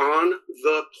on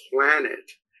the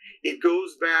planet. It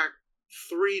goes back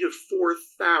 3,000 to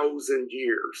 4,000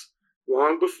 years,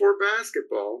 long before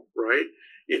basketball, right?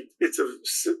 It's a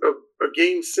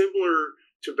game similar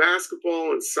to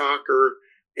basketball and soccer,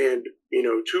 and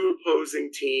two opposing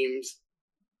teams.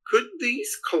 Could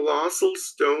these colossal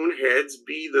stone heads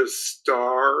be the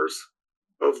stars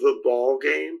of the ball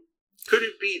game? Could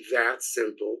it be that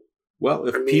simple? Well,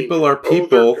 if people are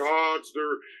people, they're gods,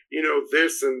 they're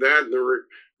this and that, and they're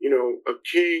a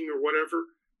king or whatever.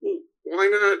 Well, why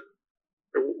not?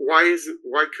 Why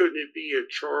couldn't it be a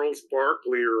Charles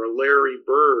Barkley or a Larry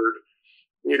Bird?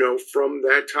 From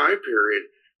that time period,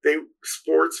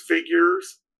 sports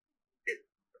figures.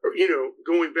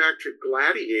 Going back to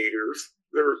gladiators,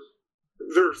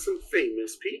 they're some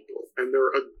famous people, and they're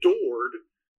adored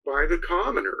by the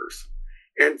commoners.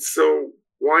 And so,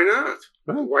 why not?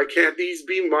 Right. Why can't these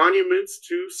be monuments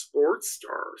to sports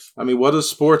stars? I mean, what is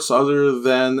sports other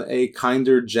than a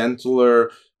kinder,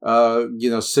 gentler,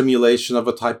 simulation of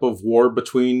a type of war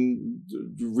between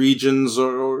regions,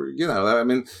 or I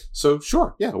mean, so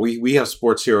sure, yeah, we have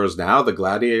sports heroes now. The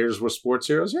gladiators were sports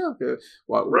heroes, yeah.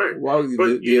 Right. Well,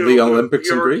 the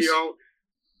Olympics in Greece.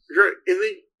 Right, and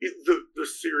then the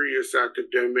serious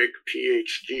academic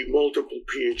multiple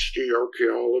PhD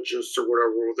archaeologists or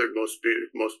whatever, well, they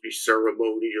must be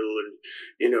ceremonial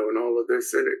and all of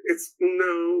this, and it's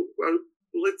no.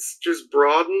 Let's just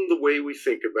broaden the way we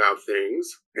think about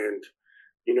things and,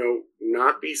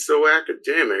 not be so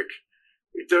academic.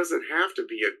 It doesn't have to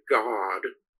be a god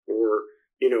or,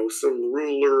 some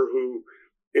ruler who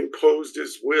imposed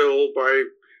his will by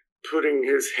putting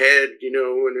his head,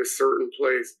 in a certain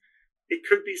place. It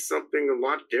could be something a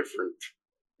lot different,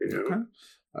 Okay.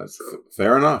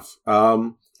 Fair enough.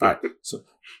 All right. So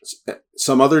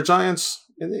some other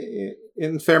giants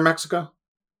in Fair Mexico?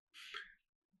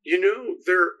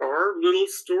 There are little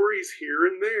stories here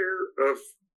and there of,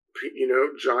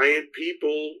 giant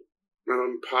people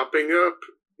popping up.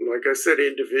 Like I said,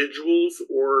 individuals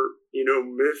or,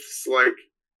 myths like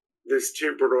this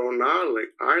Tiburon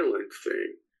Island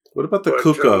thing. What about the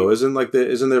cuckoo? Isn't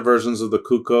there versions of the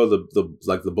cuckoo,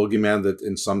 the boogeyman that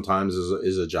in sometimes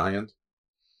is a giant?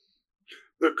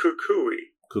 The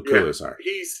kukui. Kukui, yeah, sorry.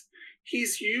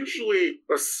 He's usually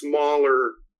a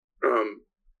smaller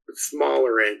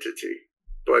entity,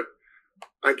 but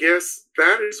I guess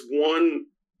that is one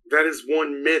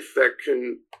myth that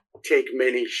can take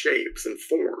many shapes and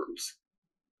forms.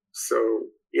 So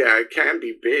yeah, it can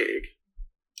be big.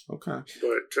 Okay.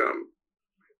 But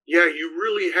yeah, you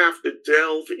really have to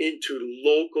delve into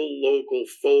local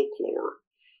folklore.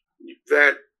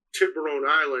 That Tiburon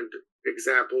Island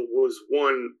example was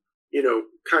one,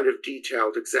 kind of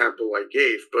detailed example I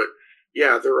gave. But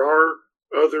yeah, there are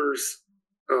others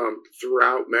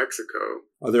throughout Mexico.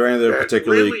 Are there any that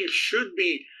particularly really should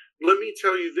be? Let me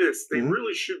tell you this: they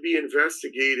really should be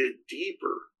investigated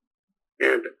deeper.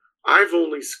 And I've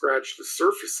only scratched the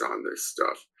surface on this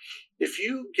stuff. If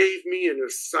you gave me an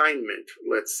assignment,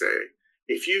 let's say,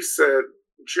 if you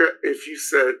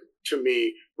said to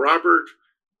me, Robert,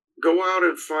 go out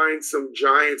and find some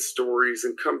giant stories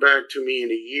and come back to me in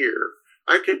a year,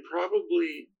 I could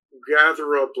probably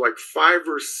gather up like 5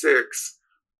 or 6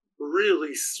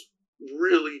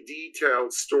 really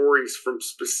detailed stories from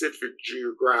specific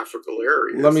geographical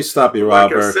areas. Let me stop you,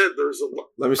 Robert. Like I said, there's a lot.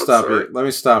 Let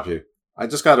me stop you. I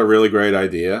just got a really great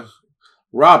idea.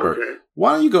 Robert,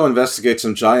 why don't you go investigate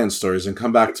some giant stories and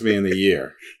come back to me in a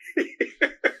year?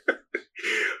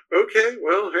 Okay,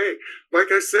 well, hey,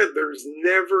 like I said, there's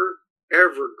never,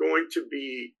 ever going to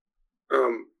be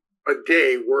a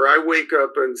day where I wake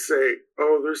up and say,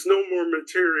 oh, there's no more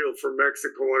material for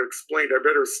Mexico Unexplained. I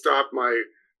better stop my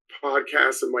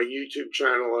podcast and my YouTube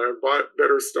channel, and I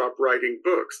better stop writing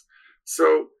books.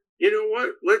 So, you know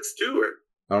what? Let's do it.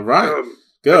 All right.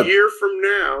 Good. A year from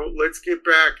now, let's get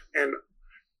back, and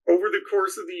over the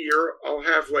course of the year, I'll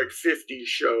have like 50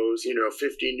 shows,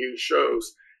 50 new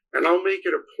shows, and I'll make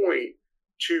it a point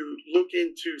to look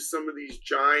into some of these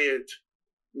giant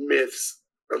myths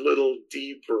a little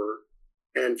deeper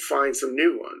and find some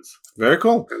new ones. Very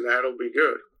cool. And that'll be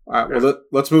good. All right, well,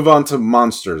 let's move on to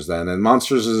monsters then. And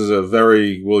monsters is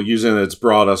we'll use in its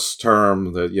broadest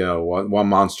term that, one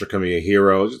monster can be a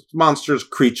hero. Monsters,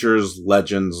 creatures,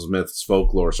 legends, myths,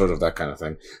 folklore, sort of that kind of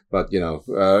thing. But,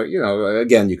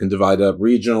 again, you can divide up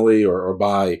regionally or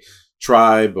by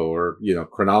tribe or,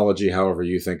 chronology, however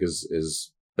you think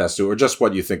is best to, or just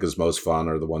what you think is most fun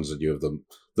or the ones that you have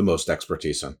the most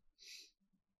expertise in.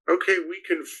 Okay, we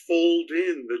can fold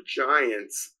in the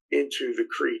giants into the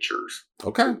creatures.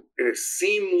 Okay. In a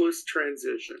seamless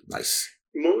transition. Nice.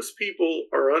 Most people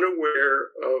are unaware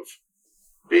of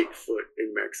Bigfoot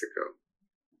in Mexico.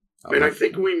 And I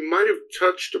think we might have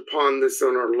touched upon this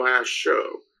on our last show,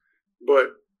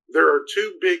 but there are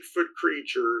 2 Bigfoot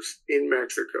creatures in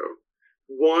Mexico.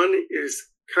 One is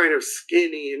kind of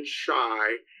skinny and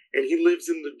shy, and he lives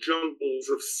in the jungles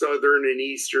of southern and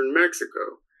eastern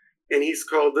Mexico, and he's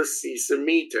called the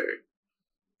Sisamite.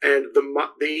 And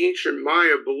the ancient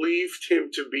Maya believed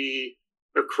him to be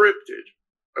a cryptid,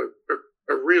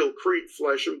 a real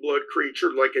flesh and blood creature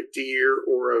like a deer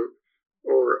or a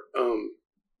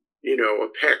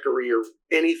peccary or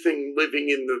anything living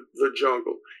in the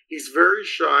jungle. He's very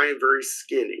shy and very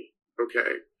skinny.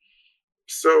 Okay,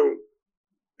 so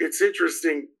it's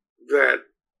interesting that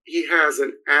he has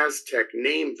an Aztec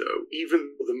name, though.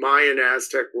 Even the Maya and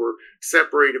Aztec were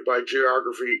separated by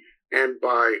geography and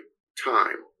by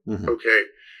time. Mm-hmm. Okay,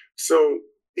 so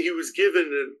he was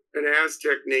given an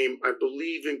Aztec name, I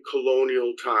believe, in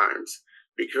colonial times,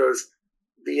 because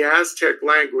the Aztec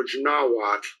language,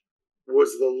 Nahuatl,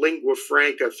 was the lingua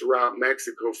franca throughout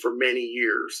Mexico for many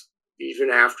years,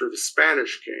 even after the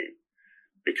Spanish came,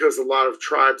 because a lot of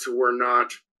tribes who were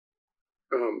not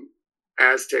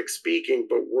Aztec speaking,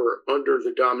 but were under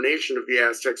the domination of the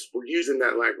Aztecs, were using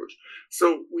that language.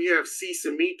 So we have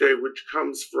Sisamite, which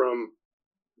comes from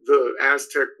the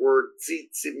Aztec word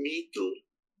Tzitzimítl,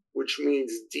 which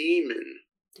means demon.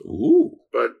 Ooh.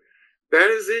 But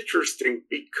that is interesting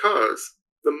because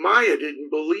the Maya didn't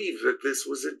believe that this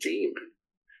was a demon.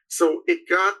 So it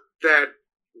got that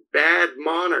bad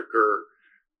moniker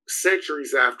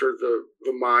centuries after the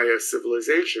Maya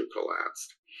civilization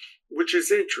collapsed, which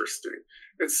is interesting.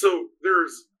 And so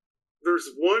there's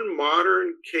one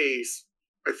modern case,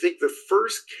 I think the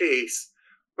first case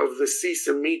of the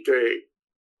Sisamite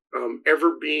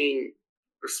ever being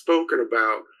spoken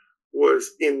about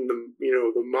was in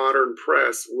the modern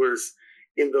press, was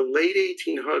in the late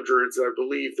 1800s. I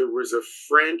believe there was a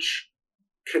French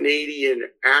Canadian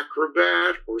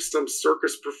acrobat or some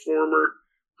circus performer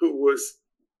who was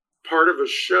part of a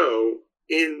show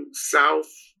in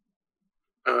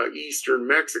eastern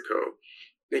Mexico,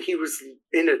 and he was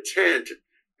in a tent,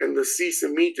 and the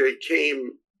Sisamite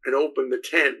came and opened the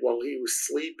tent while he was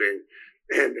sleeping,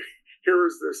 and here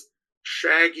was this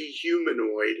shaggy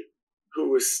humanoid who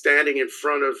was standing in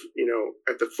front of,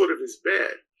 at the foot of his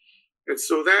bed. And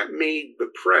so that made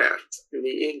the press in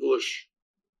the English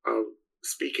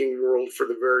speaking world for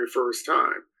the very first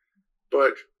time.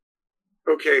 But,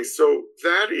 okay, so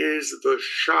that is the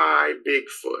shy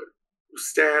Bigfoot. who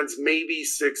stands maybe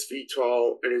 6 feet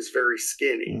tall and is very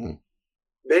skinny. Mm-hmm.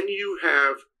 Then you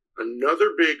have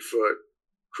another Bigfoot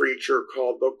creature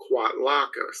called the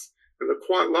Quatlacus. And the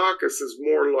Quatlacus is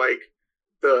more like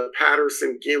the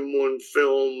Patterson-Gimlin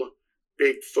film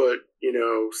Bigfoot,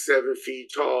 7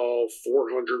 feet tall,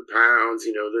 400 pounds,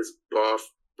 this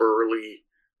buff, burly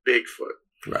Bigfoot.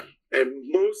 Right. And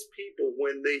most people,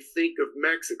 when they think of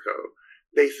Mexico,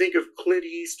 they think of Clint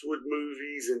Eastwood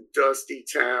movies and dusty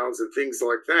towns and things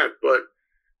like that. But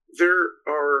there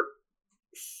are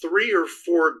 3 or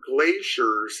 4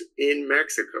 glaciers in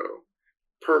Mexico,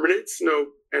 permanent snow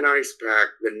and ice pack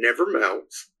that never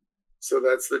melts. So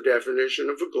that's the definition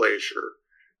of a glacier.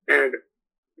 And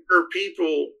there are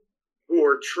people who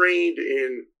are trained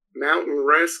in mountain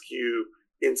rescue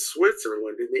in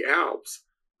Switzerland, in the Alps,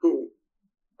 who,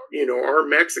 are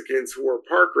Mexicans who are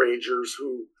park rangers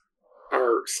who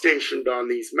are stationed on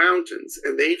these mountains.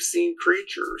 And they've seen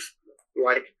creatures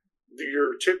like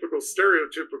your typical,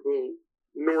 stereotypical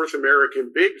North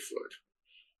American Bigfoot.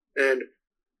 And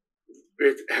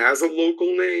it has a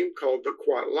local name called the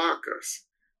Quatlacus.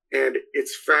 And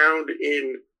it's found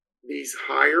in these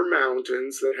higher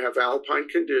mountains that have alpine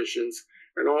conditions,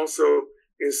 and also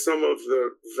in some of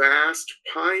the vast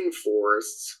pine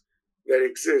forests that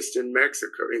exist in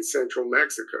Mexico, in central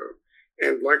Mexico.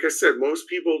 And like I said, most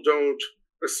people don't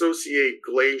associate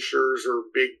glaciers or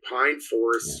big pine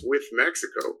forests with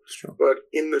Mexico. Sure. But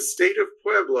in the state of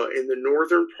Puebla, in the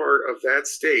northern part of that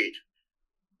state,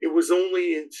 it was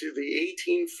only into the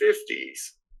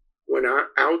 1850s when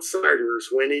outsiders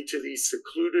went into these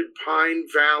secluded pine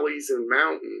valleys and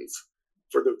mountains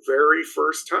for the very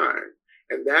first time.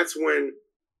 And that's when,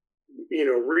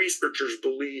 researchers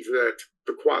believe that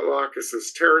the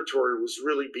Quatlacus' territory was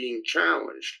really being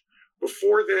challenged.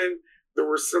 Before then, there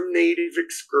were some native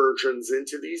excursions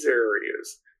into these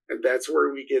areas, and that's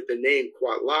where we get the name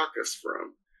Quatlacus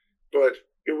from. But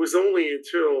it was only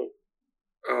until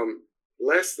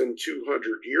less than 200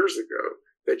 years ago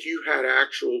that you had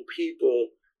actual people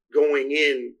going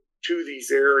in to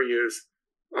these areas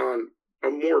on a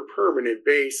more permanent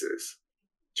basis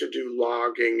to do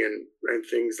logging and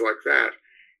things like that.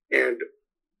 And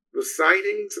the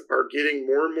sightings are getting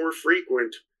more and more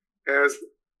frequent as,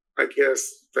 I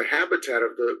guess, the habitat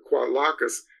of the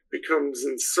Quatlacus becomes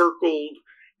encircled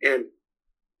and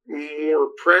more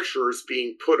pressure is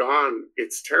being put on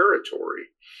its territory.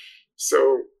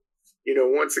 So,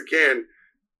 once again,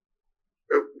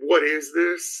 what is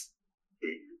this?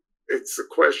 It's a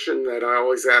question that I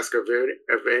always ask of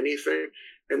anything.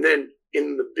 And then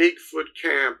in the Bigfoot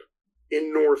camp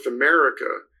in North America,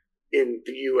 in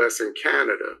the US and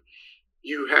Canada,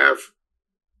 you have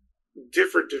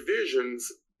different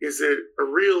divisions. Is it a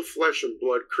real flesh and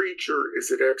blood creature? Is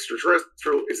it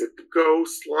extraterrestrial? Is it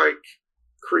ghost-like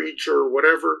creature,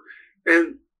 whatever?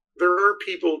 And there are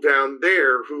people down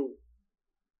there who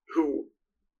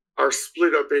are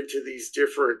split up into these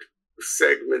different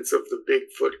segments of the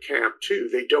Bigfoot camp too.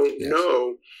 They don't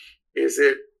know, is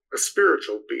it a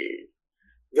spiritual being?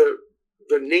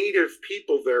 The native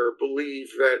people there believe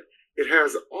that it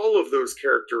has all of those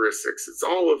characteristics. It's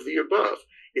all of the above.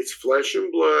 It's flesh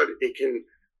and blood. It can,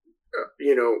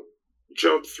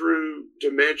 jump through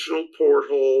dimensional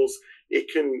portholes. It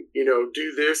can,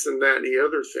 do this and that and the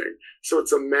other thing. So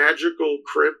it's a magical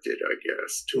cryptid, I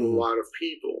guess, to a lot of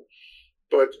people.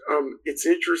 But it's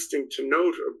interesting to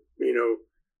note,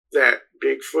 that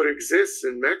Bigfoot exists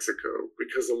in Mexico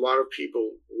because a lot of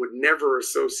people would never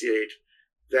associate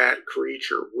that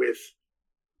creature with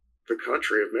the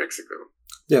country of Mexico.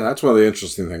 Yeah, that's one of the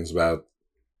interesting things about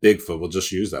Bigfoot. We'll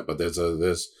just use that, but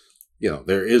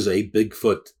there is a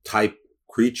Bigfoot type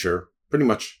creature pretty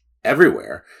much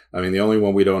everywhere. I mean, the only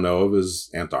one we don't know of is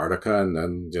Antarctica, and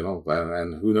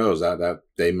and who knows, that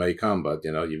day may come. But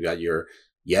you've got your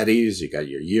Yetis, you got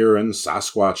your Urans,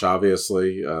 Sasquatch,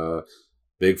 obviously.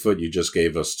 Bigfoot, you just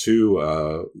gave us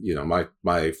 2.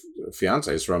 My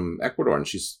fiance is from Ecuador, and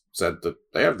she said that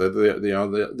they have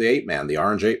the ape man, the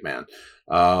orange ape man.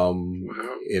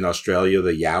 In Australia,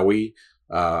 the Yowie.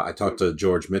 I talked to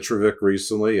George Mitrovic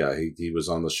recently. He was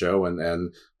on the show,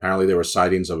 and apparently there were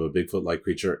sightings of a Bigfoot-like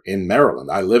creature in Maryland.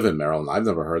 I live in Maryland. I've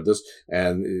never heard this.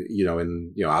 And,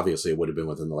 obviously it would have been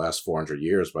within the last 400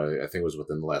 years, but I think it was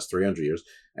within the last 300 years.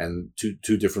 And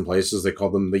two different places, they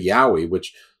call them the Yowie,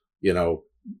 which,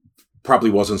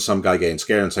 probably wasn't some guy getting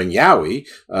scared and saying Yowie.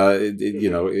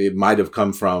 It might have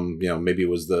come from, maybe it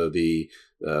was the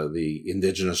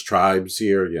indigenous tribes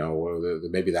here,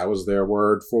 maybe that was their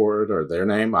word for it or their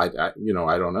name. I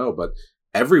don't know, but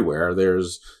everywhere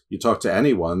you talk to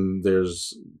anyone,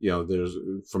 there's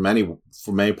from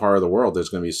any part of the world, there's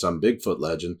going to be some Bigfoot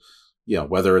legend.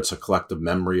 whether it's a collective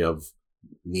memory of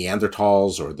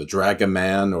Neanderthals or the Dragon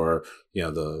Man or,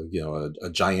 a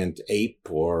giant ape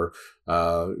or,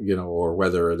 or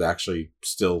whether it actually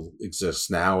still exists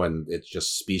now and it's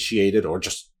just speciated or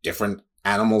just different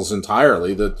animals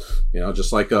entirely that,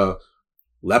 just like a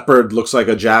leopard looks like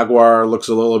a jaguar, looks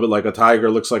a little bit like a tiger,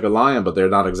 looks like a lion, but they're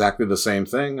not exactly the same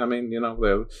thing. I mean,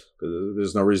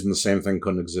 there's no reason the same thing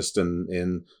couldn't exist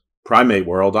in primate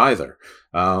world either.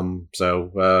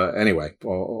 Anyway,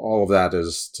 all of that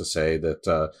is to say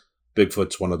that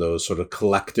Bigfoot's one of those sort of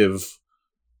collective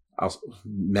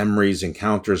memories,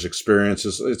 encounters,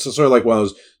 experiences. It's sort of like one of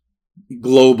those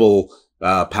global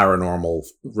paranormal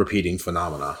repeating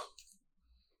phenomena.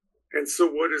 And so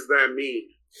what does that mean?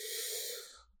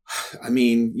 I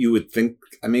mean, you would think,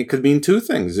 it could mean two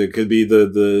things. It could be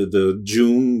the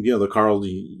Jung, the Carl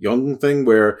Jung thing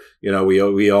where,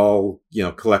 we all,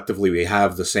 collectively we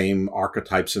have the same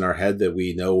archetypes in our head that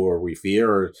we know or we fear,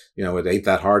 or, it ain't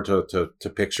that hard to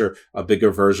picture a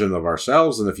bigger version of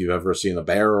ourselves. And if you've ever seen a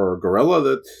bear or a gorilla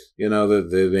that,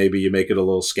 that maybe you make it a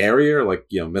little scarier, like,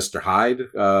 Mr. Hyde,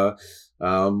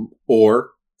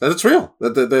 or that it's real,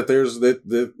 that there's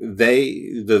the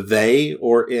they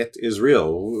or it is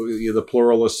real. The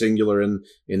plural is singular in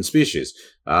species.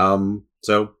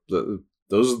 So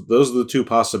those are the two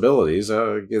possibilities.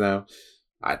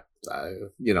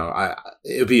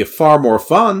 It'd be far more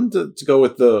fun to go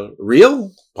with the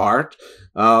real part.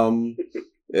 But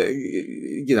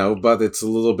it's a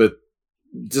little bit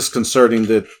disconcerting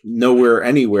that nowhere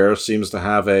anywhere seems to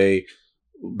have a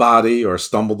body or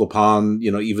stumbled upon,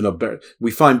 even we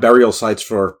find burial sites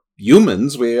for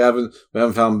humans. We haven't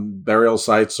found burial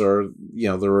sites or,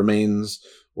 the remains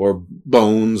or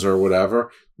bones or whatever.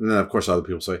 And then of course other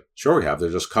people say, sure we have, they're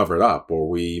just covered up, or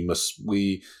we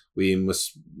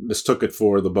mistook it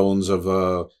for the bones of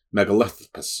a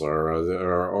megalithus or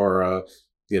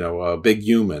a big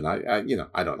human. I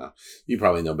don't know. You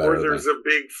probably know better. Or there's a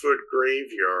Bigfoot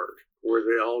graveyard where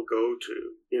they all go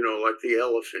to, like the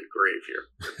elephant graveyard.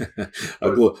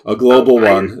 A global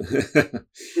one.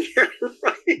 Yeah,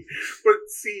 right. But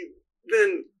see,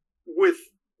 then with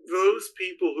those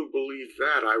people who believe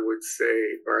that, I would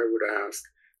say, or I would ask,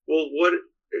 well, what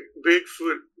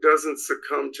Bigfoot doesn't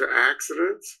succumb to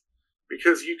accidents?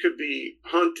 Because you could be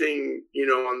hunting,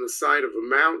 on the side of a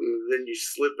mountain, then you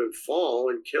slip and fall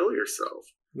and kill yourself.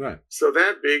 Right. So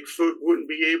that Bigfoot wouldn't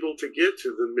be able to get to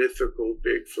the mythical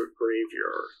Bigfoot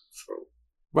graveyard. So.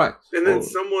 Right. And then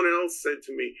someone else said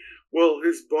to me, well,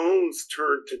 his bones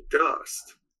turned to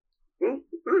dust. Well,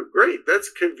 great. That's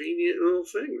a convenient little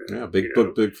thing. Then, yeah,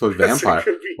 Bigfoot vampire.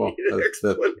 Well,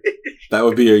 that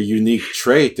would be a unique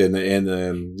trait in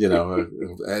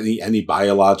any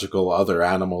biological other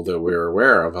animal that we're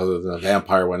aware of, other than a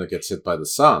vampire when it gets hit by the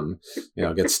sun,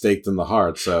 gets staked in the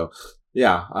heart. So,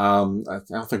 yeah, I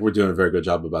don't think we're doing a very good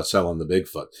job about selling the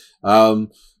Bigfoot.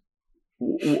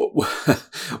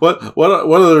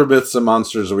 What other myths and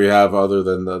monsters do we have other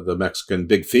than the Mexican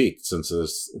big feet? Since there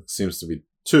seems to be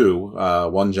two,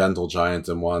 one gentle giant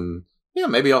and one,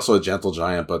 maybe also a gentle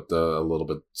giant, but a little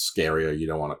bit scarier. You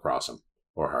don't want to cross him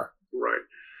or her. Right.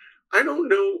 I don't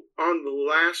know on the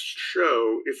last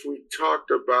show if we talked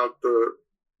about the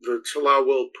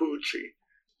Tlahuelpuchi,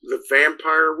 the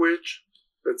vampire witch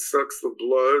that sucks the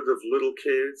blood of little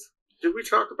kids. Did we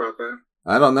talk about that?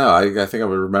 I don't know. I think I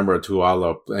would remember a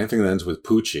Tualo. Anything that ends with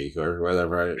Pucci or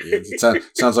whatever. It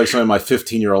sounds like something my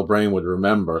 15-year-old brain would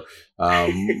remember.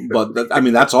 But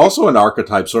that's also an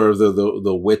archetype, sort of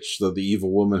the witch, the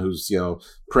evil woman who's,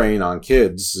 preying on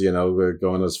kids,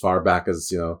 going as far back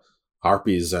as,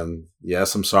 harpies and,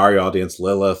 yes, I'm sorry, audience,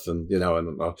 Lilith and,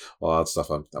 and all that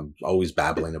stuff. I'm always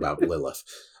babbling about Lilith.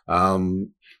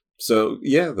 So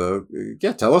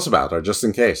tell us about her just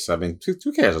in case.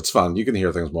 Who cares? It's fun. You can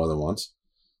hear things more than once.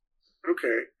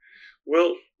 Okay.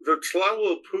 Well, the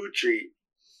Tlahuelpuchi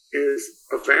is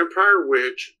a vampire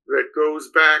witch that goes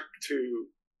back to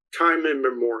time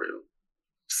immemorial.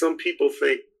 Some people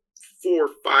think 4,000 or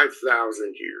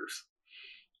 5,000 years.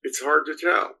 It's hard to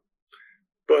tell.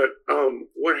 But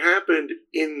what happened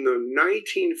in the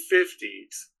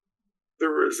 1950s,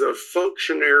 there was a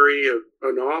functionary,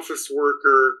 an office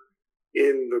worker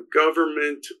in the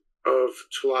government of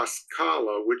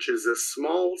Tlaxcala, which is a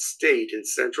small state in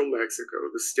central Mexico,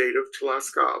 the state of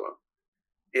Tlaxcala.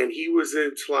 And he was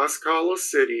in Tlaxcala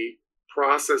City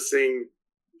processing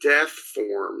death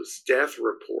forms, death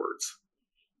reports.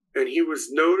 And he was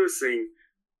noticing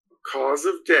cause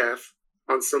of death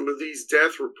on some of these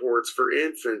death reports for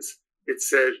infants. It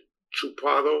said,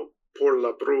 chupado por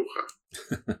la bruja.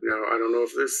 Now, I don't know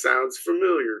if this sounds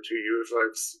familiar to you, if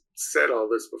I've said all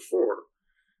this before,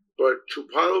 but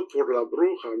chupado por la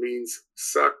bruja means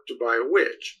sucked by a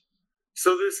witch.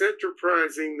 So this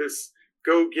enterprising, this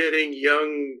go-getting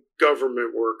young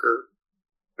government worker,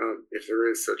 if there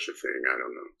is such a thing, I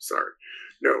don't know, sorry.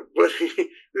 No, but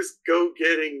this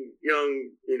go-getting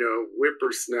young,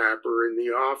 whippersnapper in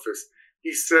the office,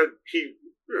 he said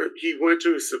he went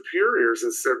to his superiors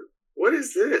and said, "What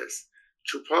is this?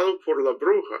 Chupado por la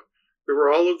bruja." There were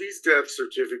all of these death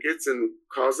certificates, and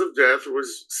cause of death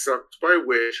was sucked by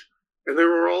witch, and they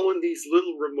were all in these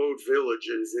little remote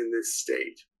villages in this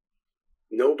state.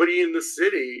 Nobody in the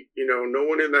city, no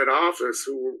one in that office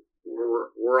who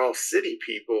were all city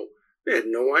people, they had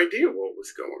no idea what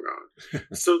was going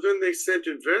on. So then they sent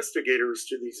investigators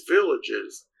to these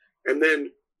villages, and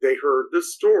then they heard the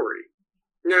story.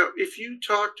 Now, if you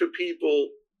talk to people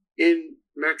in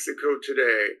Mexico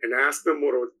today and ask them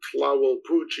what a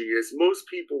tlahuelpuchi is, most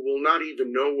people will not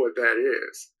even know what that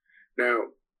is.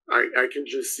 Now, I can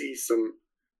just see some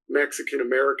Mexican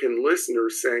American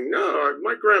listeners saying, "No,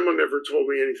 my grandma never told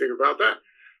me anything about that."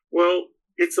 Well,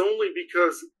 it's only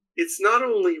because it's not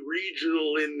only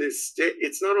regional in this state,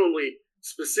 it's not only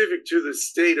specific to the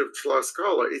state of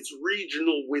Tlaxcala, it's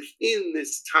regional within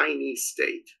this tiny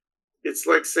state. It's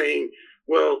like saying,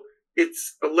 well,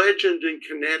 it's a legend in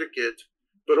Connecticut,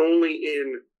 but only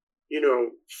in,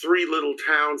 3 little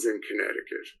towns in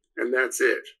Connecticut, and that's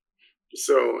it.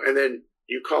 So, and then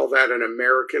you call that an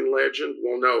American legend?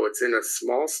 Well, no, it's in a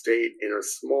small state, in a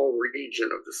small region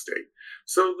of the state.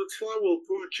 So the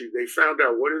Tlahuelpuchi, they found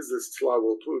out, what is this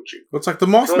Tlahuelpuchi? Looks like the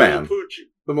Mothman.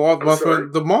 The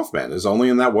Mothman. The Mothman is only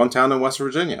in that one town in West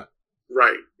Virginia.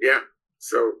 Right, yeah.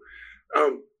 So,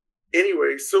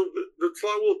 anyway, so the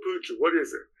Tlahuelpuchi, what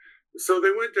is it? So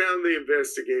they went down, they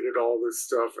investigated all this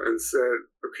stuff and said,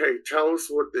 okay, tell us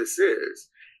what this is.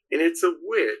 And it's a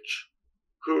witch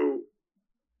who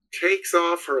takes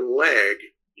off her leg,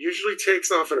 usually takes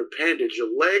off an appendage, a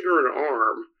leg or an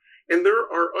arm. And there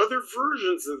are other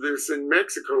versions of this in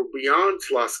Mexico beyond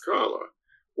Tlaxcala,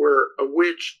 where a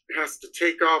witch has to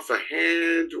take off a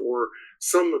hand or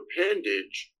some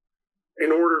appendage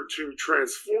in order to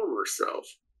transform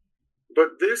herself.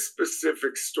 But this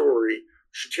specific story,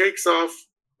 she takes off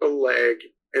a leg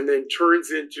and then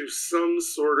turns into some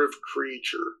sort of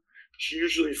creature. She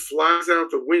usually flies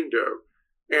out the window,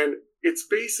 and it's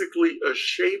basically a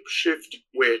shape-shift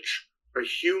witch, a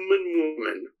human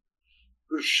woman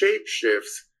who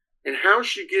shape-shifts, and how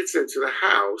she gets into the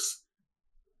house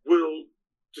will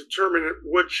determine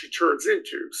what she turns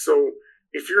into. So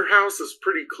if your house is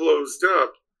pretty closed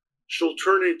up, she'll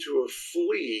turn into a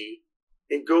flea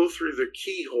and go through the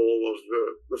keyhole of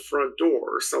the front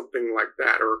door or something like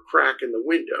that, or a crack in the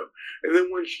window. And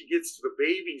then when she gets to the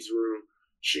baby's room,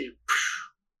 she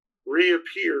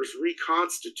reappears,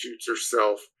 reconstitutes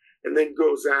herself, and then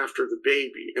goes after the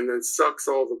baby, and then sucks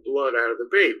all the blood out of the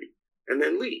baby, and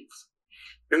then leaves.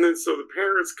 And then so the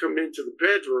parents come into the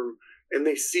bedroom, and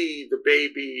they see the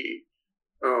baby,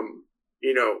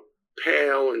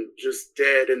 pale and just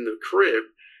dead in the crib.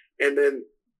 And then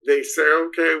they say,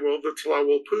 okay, well, the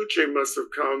Tlahuelpuchi must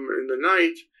have come in the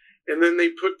night. And then they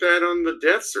put that on the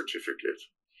death certificate.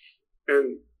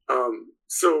 And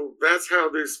so that's how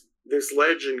this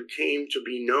legend came to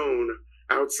be known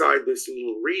outside this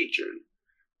little region.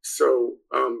 So,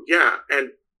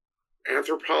 and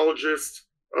anthropologists,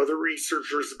 other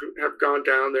researchers have gone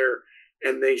down there,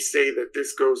 and they say that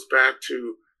this goes back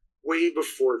to way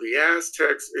before the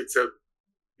Aztecs.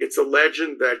 It's a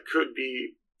legend that could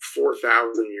be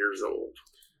 4,000 years old.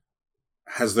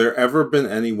 Has there ever been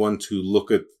anyone to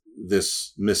look at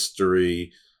this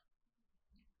mystery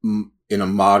in a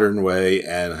modern way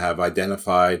and have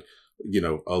identified,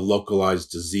 a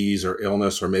localized disease or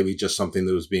illness, or maybe just something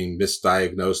that was being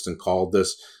misdiagnosed and called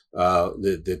this,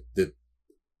 that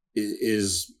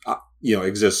is,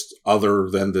 exists other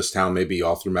than this town, maybe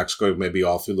all through Mexico, maybe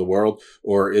all through the world?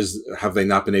 Or have they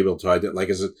not been able to identify,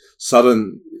 is it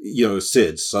sudden,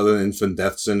 SIDS, sudden infant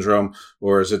death syndrome,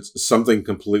 or is it something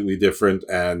completely different?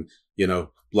 And,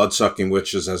 blood-sucking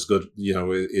witch is as good,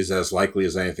 is as likely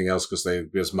as anything else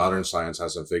because modern science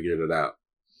hasn't figured it out.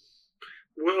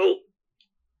 Well,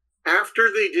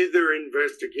 after they did their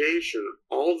investigation,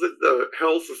 all that the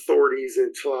health authorities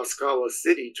in Tlaxcala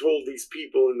City told these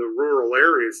people in the rural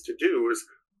areas to do was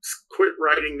quit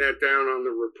writing that down on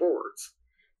the reports.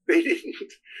 They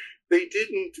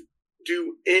didn't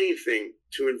do anything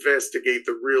to investigate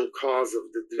the real cause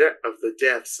of the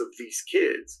deaths of these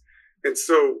kids. And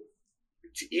so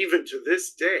even to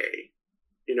this day,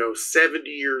 70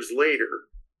 years later,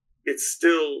 it's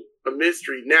still a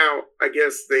mystery. Now, I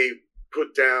guess they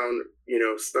put down,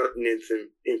 sudden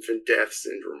infant death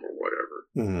syndrome or whatever.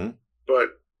 Mm-hmm.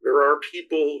 But there are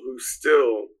people who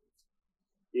still,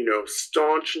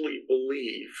 staunchly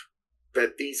believe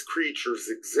that these creatures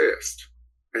exist,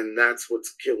 and that's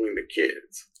what's killing the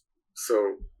kids.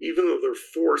 So even though they're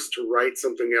forced to write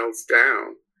something else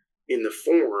down in the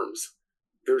forms,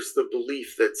 there's the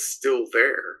belief that's still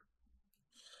there.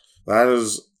 That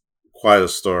is quite a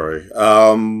story.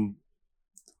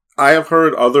 I have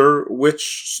heard other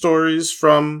witch stories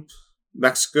from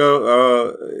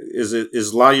Mexico.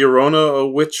 Is La Llorona a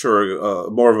witch or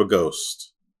more of a ghost?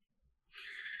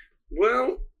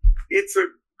 Well, it's a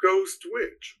ghost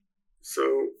witch. So,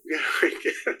 yeah, I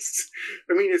guess.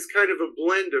 I mean, it's kind of a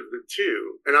blend of the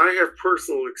two. And I have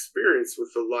personal experience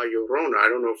with the La Llorona. I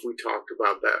don't know if we talked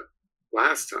about that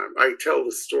last time. I tell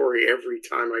the story every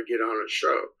time I get on a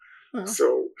show. Well,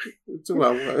 so,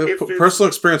 personal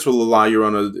experience with La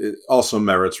Llorona also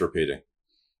merits repeating.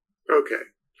 Okay.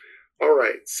 All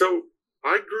right. So,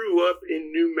 I grew up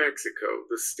in New Mexico,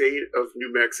 the state of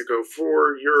New Mexico.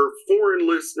 For your foreign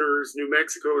listeners, New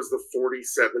Mexico is the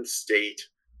 47th state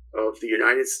of the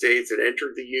United States. It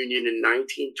entered the Union in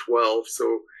 1912,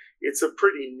 so it's a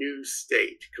pretty new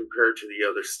state compared to the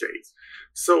other states.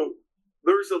 So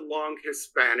there's a long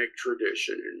Hispanic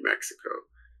tradition in Mexico.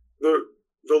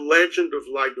 The legend of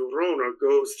La Llorona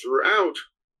goes throughout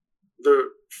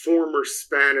the former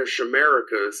Spanish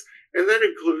Americas, and that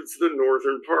includes the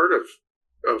northern part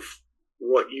of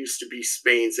what used to be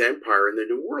Spain's empire in the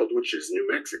New World, which is New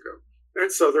Mexico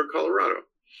and southern Colorado.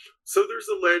 So there's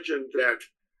a legend that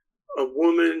a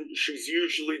woman, she's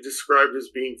usually described as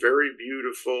being very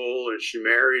beautiful, and she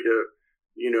married a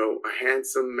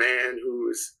handsome man who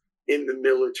was in the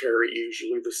military,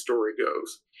 usually the story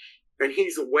goes. And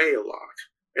he's away a lot.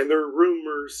 And there are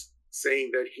rumors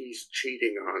saying that he's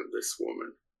cheating on this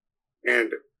woman.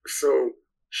 And so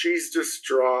she's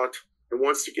distraught and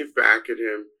wants to get back at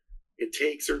him and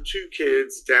takes her 2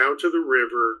 kids down to the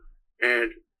river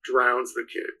and drowns the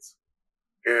kids.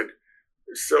 And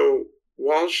so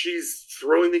while she's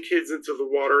throwing the kids into the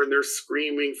water and they're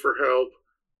screaming for help,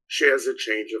 she has a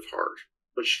change of heart.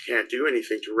 But she can't do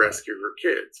anything to rescue her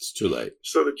kids. It's too late.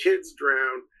 So the kids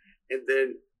drown, and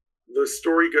then the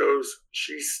story goes,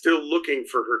 she's still looking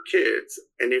for her kids.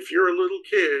 And if you're a little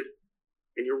kid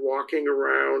and you're walking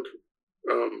around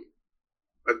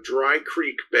a dry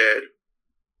creek bed,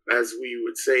 as we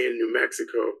would say in New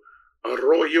Mexico,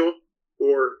 arroyo,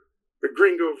 or the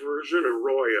gringo version,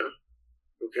 arroyo.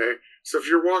 Okay, so if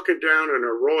you're walking down an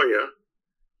arroyo,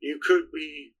 you could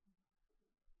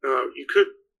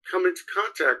come into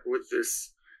contact with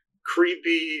this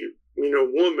creepy,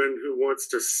 woman who wants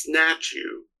to snatch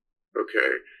you,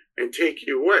 okay, and take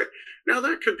you away. Now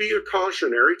that could be a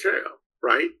cautionary tale,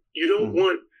 right? You don't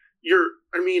want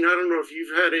I don't know if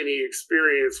you've had any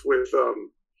experience with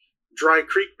dry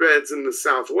creek beds in the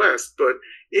Southwest, but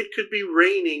it could be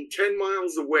raining 10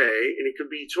 miles away, and it could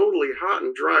be totally hot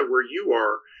and dry where you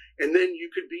are, and then you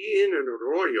could be in an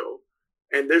arroyo,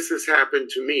 and this has happened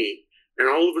to me, and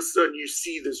all of a sudden you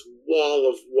see this wall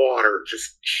of water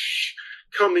just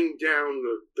coming down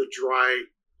the dry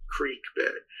creek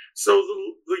bed. So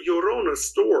the Llorona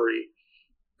story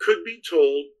could be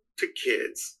told to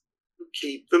kids,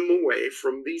 keep them away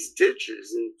from these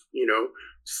ditches, and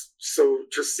so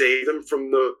to save them from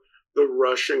the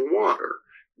rushing water.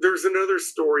 There's another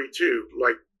story too,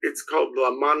 like it's called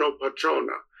La Mano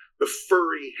Pachona, the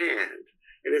furry hand,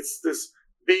 and it's this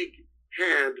big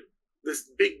hand,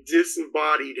 this big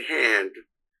disembodied hand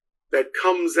that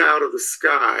comes out of the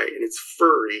sky, and it's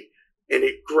furry, and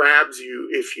it grabs you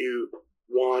if you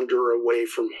wander away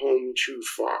from home too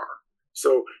far.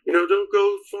 So, don't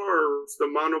go far, the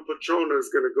Mano Pachona is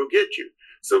going to go get you.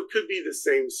 So it could be the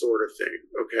same sort of thing,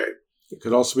 okay? It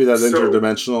could also be that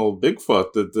interdimensional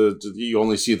Bigfoot that you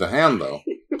only see the hand, though,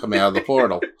 coming out of the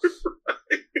portal.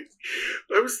 Right.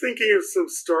 I was thinking of some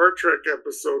Star Trek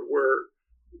episode where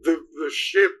the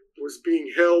ship was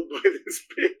being held by this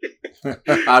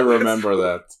big... I remember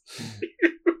that.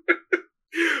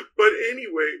 But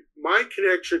anyway, my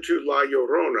connection to La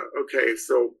Llorona, okay,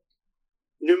 so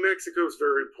New Mexico is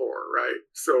very poor, right?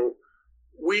 So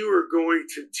we were going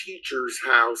to teacher's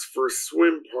house for a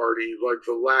swim party like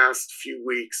the last few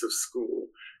weeks of school.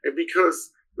 And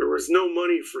because there was no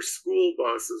money for school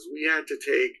buses, we had to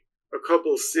take a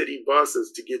couple city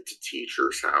buses to get to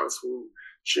teacher's house.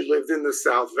 She lived in the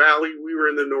South Valley. We were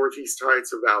in the Northeast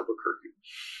Heights of Albuquerque.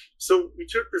 So we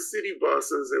took the city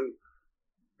buses, and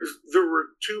there were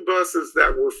 2 buses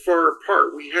that were far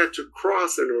apart. We had to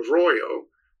cross an arroyo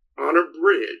on a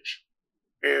bridge,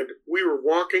 and we were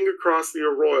walking across the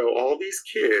arroyo, all these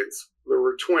kids. There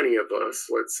were 20 of us,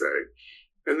 let's say.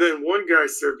 And then one guy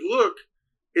said, "Look,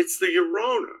 it's the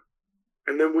Llorona."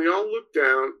 And then we all looked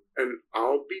down, and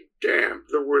I'll be damned,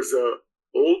 there was a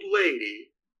old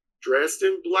lady dressed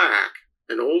in black,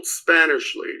 an old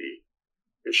Spanish lady,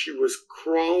 and she was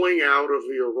crawling out of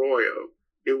the arroyo.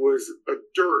 It was a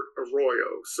dirt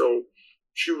arroyo, so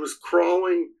she was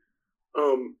crawling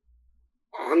on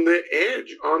the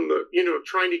edge,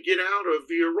 trying to get out of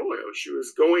the arroyo. She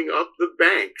was going up the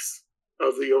banks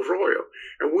of the arroyo.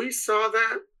 And we saw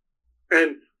that,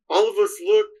 and all of us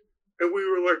looked, and we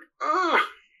were like, ah!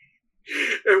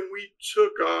 And we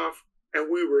took off, and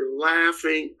we were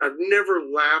laughing. I've never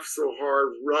laughed so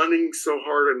hard, running so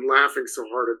hard, and laughing so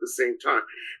hard at the same time,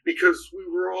 because we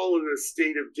were all in a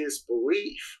state of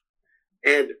disbelief.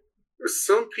 And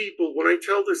some people, when I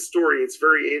tell this story, it's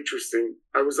very interesting.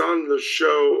 I was on the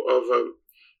show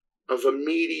of a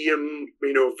medium,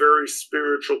 very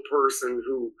spiritual person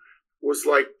who was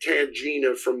like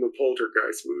Tangina from the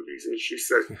Poltergeist movies. And she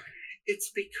said,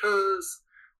 it's because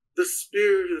the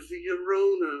spirit of the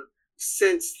Llorona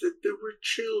sensed that there were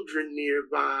children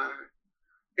nearby.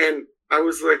 And I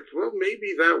was like, well,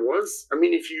 maybe that was,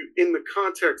 if you, in the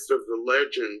context of the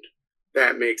legend,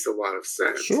 that makes a lot of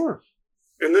sense. Sure.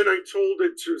 And then I told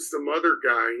it to some other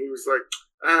guy. He was like,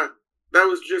 that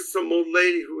was just some old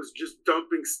lady who was just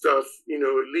dumping stuff,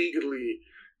 illegally.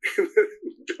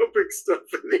 Dumping stuff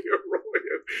in the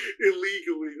arroyo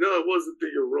illegally. No, it wasn't the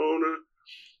Llorona.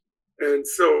 And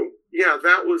so, yeah,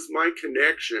 that was my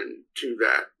connection to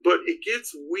that. But it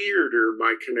gets weirder,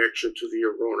 my connection to the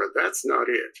Llorona. That's not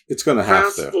it. It's going to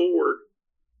have to.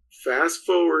 Fast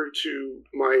forward to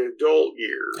my adult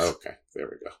years. Okay, there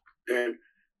we go. And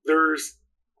there's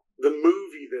the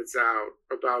movie that's out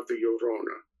about the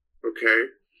Llorona, okay?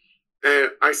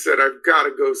 And I said, I've got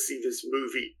to go see this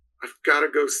movie. I've got to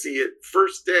go see it.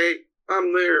 First day,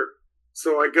 I'm there.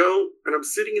 So I go, and I'm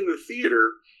sitting in the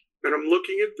theater, and I'm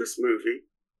looking at this movie,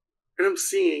 and I'm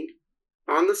seeing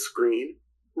on the screen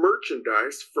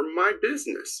merchandise from my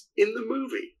business in the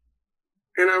movie.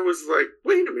 And I was like,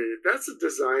 wait a minute, that's a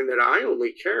design that I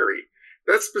only carry.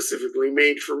 That's specifically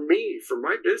made for me, for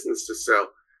my business to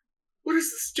sell. What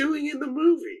is this doing in the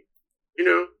movie?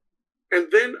 And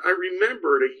then I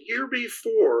remembered a year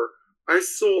before, I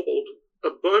sold a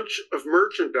bunch of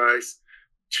merchandise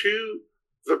to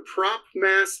the prop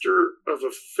master of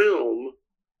a film,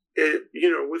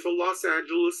 with a Los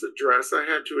Angeles address. I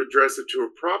had to address it to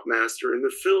a prop master. In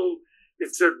the film,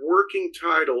 it said working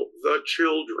title, The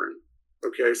Children.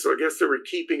 Okay, so I guess they were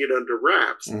keeping it under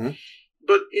wraps. Mm-hmm.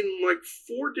 But in like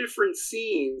 4 different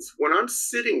scenes, when I'm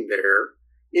sitting there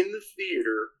in the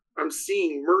theater, I'm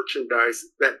seeing merchandise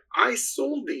that I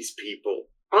sold these people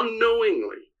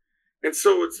unknowingly. And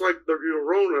so it's like the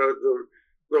Llorona,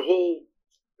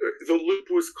 the loop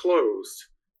was closed.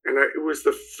 And it was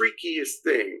the freakiest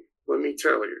thing, let me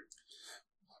tell you.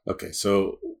 Okay,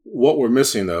 so what we're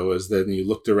missing, though, is then you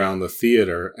looked around the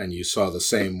theater and you saw the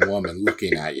same woman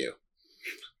looking at you.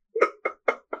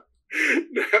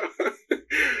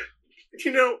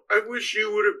 Now, I wish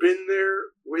you would have been there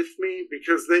with me,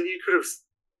 because then you could have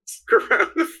stuck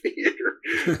around the theater,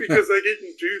 because I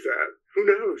didn't do that. Who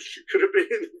knows? She could have been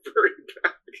in the very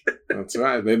back. That's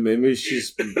right.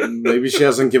 Maybe she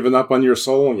hasn't given up on your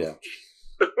soul yet.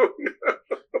 Oh, no.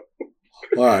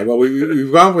 All right. Well,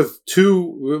 we've gone with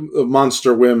 2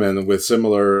 monster women with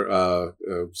similar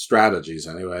strategies.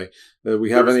 Anyway,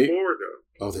 we have There's more,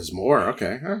 though. Oh, there's more.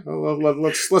 Okay. Well,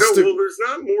 let's well, there's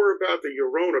not more about the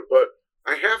Llorona, but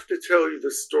I have to tell you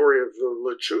the story of the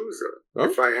Lechuza,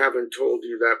 if I haven't told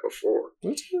you that before.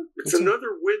 It's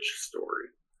another witch story.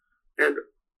 And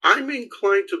I'm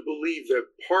inclined to believe that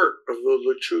part of the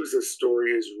Lechuza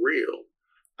story is real.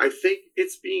 I think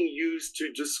it's being used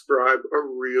to describe a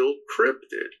real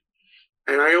cryptid.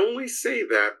 And I only say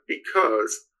that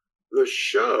because the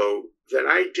show that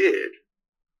I did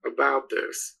about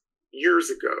this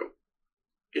years ago,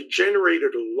 it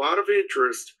generated a lot of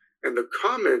interest, and the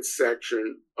comments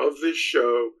section of this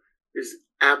show is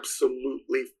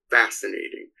absolutely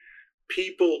fascinating.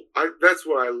 That's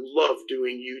why I love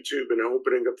doing YouTube and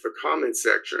opening up the comment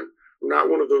section. I'm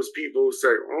not one of those people who say,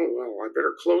 oh, well, I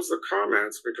better close the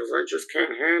comments because I just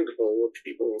can't handle what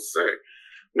people will say.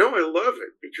 No, I love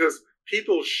it because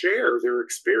people share their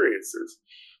experiences.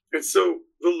 And so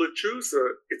the Lechuza,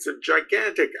 it's a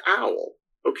gigantic owl.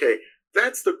 Okay,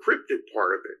 that's the cryptid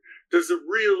part of it. Does a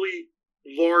really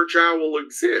large owl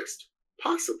exist?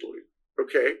 Possibly.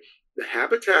 Okay, the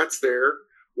habitat's there.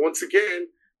 Once again,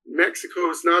 Mexico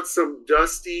is not some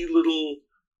dusty little,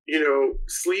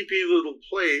 sleepy little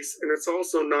place, and it's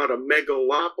also not a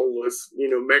megalopolis,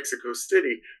 Mexico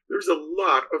City. There's a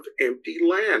lot of empty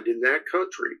land in that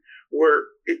country where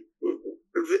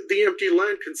the empty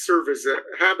land can serve as a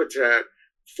habitat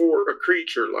for a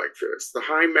creature like this. The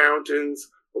high mountains,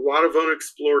 a lot of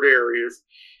unexplored areas.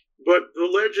 But the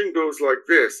legend goes like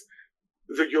this.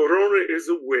 The Llorona is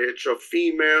a witch, a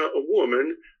female, a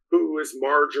woman who is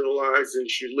marginalized, and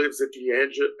she lives at the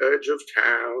edge of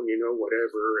town,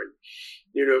 whatever. And,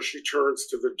 she turns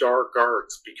to the dark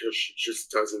arts because she just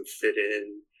doesn't fit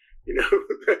in,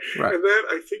 Right. And that,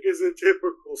 I think, is a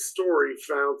typical story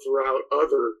found throughout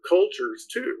other cultures,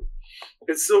 too.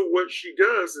 And so what she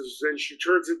does is then she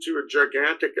turns into a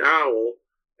gigantic owl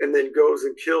and then goes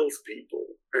and kills people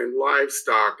and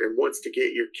livestock and wants to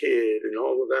get your kid and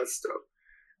all of that stuff.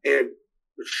 And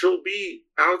she'll be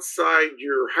outside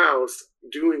your house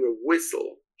doing a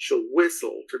whistle. She'll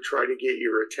whistle to try to get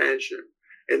your attention.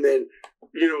 And then,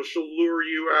 she'll lure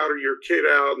you out or your kid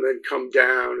out and then come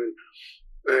down.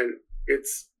 And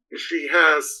she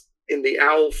has, in the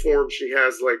owl form, she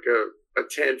has like a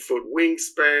 10-foot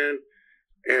wingspan.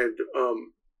 And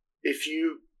if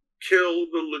you kill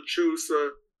the lechuza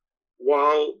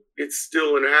while it's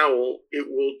still an owl, it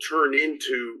will turn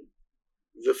into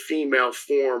the female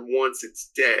form once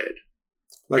it's dead.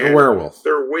 Like a werewolf.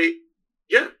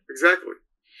 Yeah, exactly.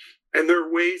 And there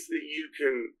are ways that you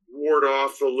can ward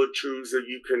off the lechuza.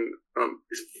 You can,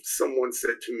 someone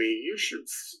said to me, you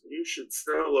should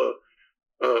sell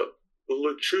a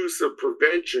lechuza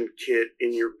prevention kit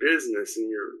in your business, in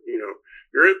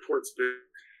your imports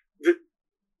business.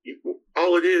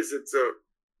 All it is, it's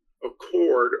a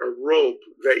cord, a rope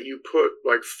that you put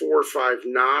like 4 or 5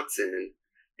 knots in,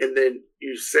 and then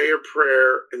you say a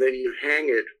prayer, and then you hang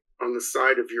it on the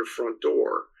side of your front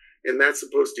door. And that's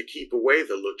supposed to keep away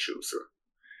the lechuza.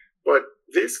 But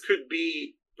this could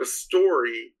be a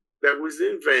story that was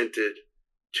invented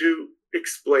to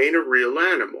explain a real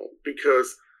animal.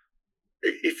 Because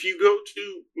if you go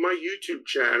to my YouTube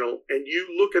channel and you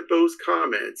look at those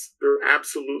comments, they're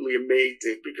absolutely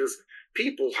amazing, because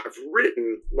people have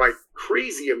written like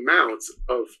crazy amounts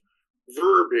of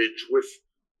verbiage with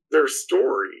their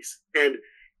stories. And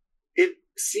it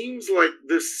seems like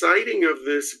the sighting of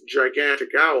this gigantic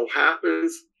owl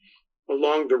happens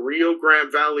along the Rio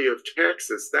Grande Valley of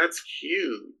Texas. That's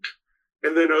huge.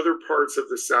 And then other parts of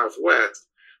the Southwest.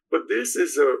 But this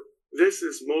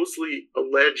is mostly a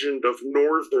legend of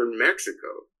northern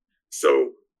Mexico.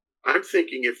 So I'm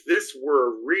thinking, if this were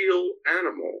a real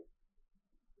animal,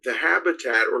 the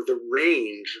habitat or the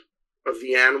range of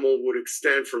the animal would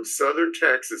extend from southern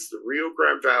Texas, the Rio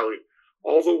Grande Valley,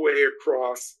 all the way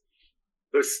across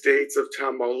the states of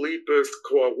Tamaulipas,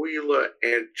 Coahuila,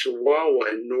 and Chihuahua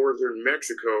in northern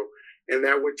Mexico. And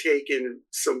that would take in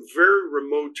some very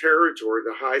remote territory,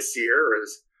 the high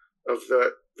Sierras of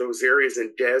those areas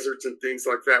and deserts and things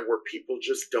like that, where people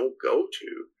just don't go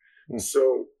to.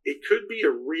 So it could be a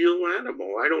real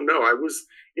animal. I don't know. I was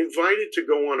invited to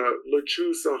go on a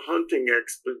lechuza hunting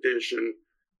expedition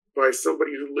by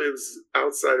somebody who lives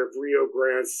outside of Rio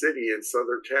Grande City in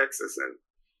southern Texas, and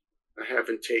I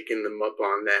haven't taken them up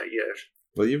on that yet.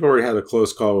 Well, you've already had a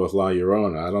close call with La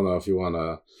Llorona. I don't know if you want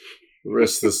to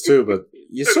risk this too, but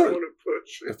you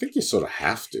I think you sort of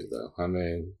have to, though. I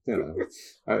mean,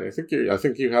 I think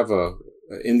you have a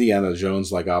Indiana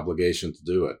Jones like obligation to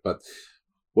do it. But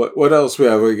what else we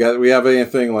have? We have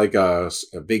anything like a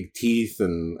big teeth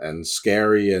and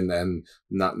scary and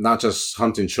not just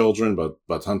hunting children,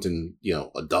 but hunting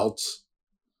adults.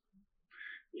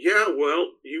 Yeah, well,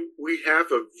 we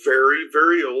have a very,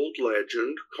 very old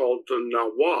legend called the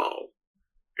Nahual,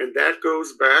 and that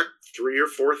goes back 3,000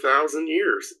 or 4,000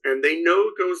 years. And they know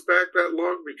it goes back that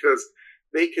long because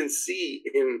they can see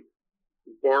in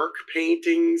bark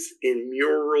paintings, in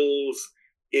murals,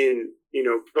 in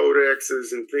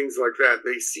codexes and things like that.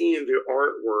 They see in the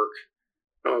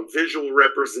artwork visual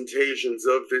representations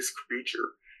of this creature.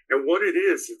 And what it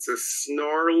is, it's a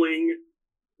snarling,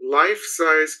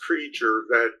 life-size creature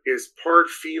that is part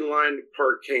feline,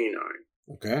 part canine.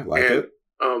 Okay, it.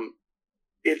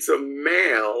 It's a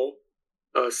male,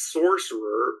 a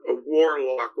sorcerer, a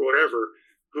warlock, whatever,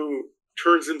 who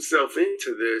turns himself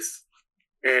into this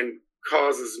and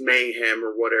causes mayhem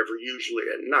or whatever, usually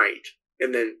at night,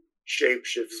 and then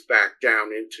shapeshifts back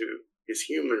down into his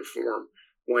human form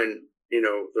when,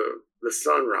 the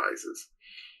sun rises.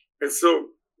 And so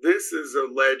this is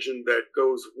a legend that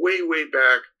goes way, way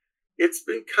back. It's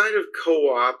been kind of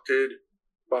co-opted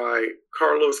by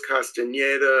Carlos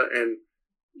Castaneda and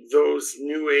those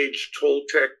New Age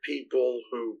Toltec people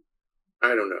who,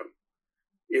 I don't know,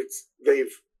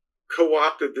 they've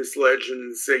co-opted this legend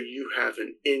and say you have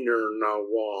an inner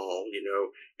Nahual,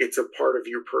 it's a part of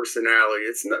your personality.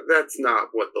 That's not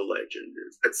what the legend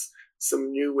is. That's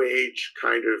some New Age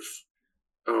kind of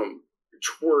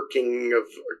tweaking of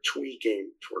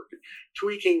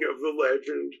the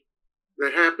legend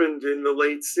that happened in the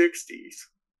late 60s.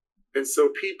 And so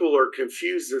people are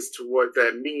confused as to what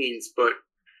that means, but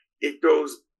it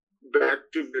goes back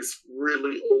to this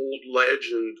really old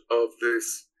legend of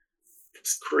this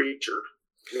creature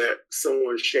that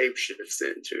someone shapeshifts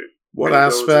into. What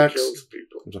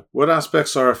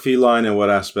aspects are feline and what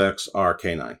aspects are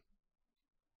canine?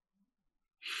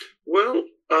 Well,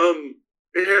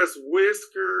 it has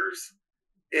whiskers,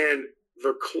 and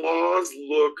the claws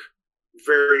look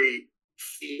very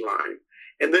feline,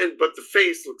 but the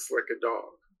face looks like a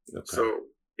dog. Okay. So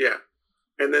yeah,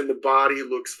 and then the body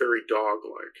looks very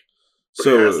dog-like.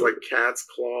 So it has like cat's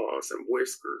claws and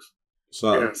whiskers.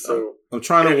 So I'm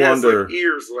trying to wonder. It has like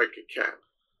ears like a cat.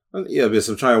 Yeah, because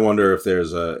I'm trying to wonder if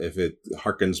if it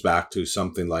harkens back to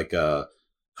something like a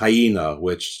hyena,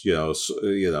 which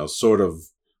sort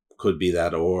of could be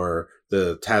that, or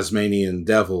the Tasmanian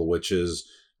devil, which is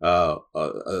or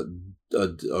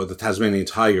the Tasmanian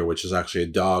tiger, which is actually a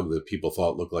dog that people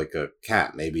thought looked like a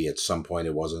cat. Maybe at some point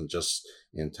it wasn't just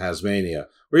in Tasmania,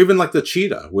 or even like the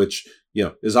cheetah, which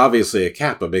is obviously a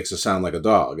cat but makes it sound like a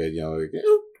dog.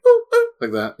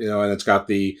 Like that, and it's got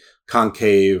the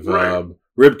concave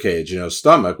rib cage,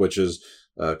 stomach, which is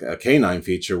a canine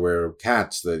feature, where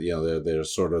cats that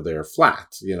they're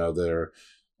flat,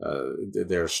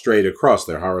 they're straight across,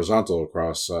 they're horizontal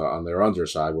across on their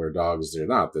underside, where dogs they're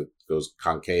not. That goes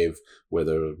concave, where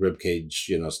the rib cage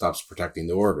stops protecting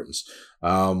the organs.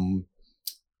 I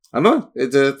don't know.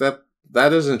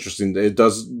 That is interesting. It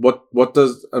does what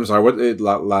does I'm sorry what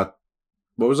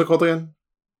was it called again?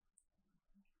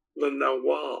 The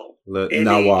Nawal.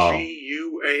 Nawal.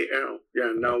 N-A-G-U-A-L.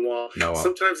 Yeah, Nawal. Nawal.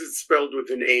 Sometimes it's spelled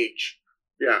with an H.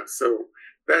 Yeah, so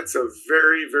that's a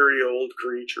very, very old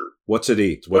creature. What's it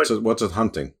eat? What's it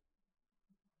hunting?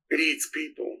 It eats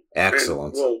people.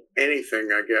 Excellent.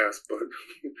 Anything, I guess, but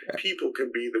people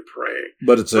can be the prey.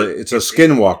 But it's a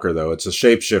skinwalker, though. It's a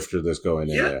shapeshifter that's going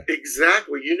in there. Yeah,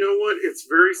 exactly. You know what? It's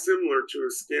very similar to a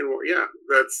skinwalker. Yeah,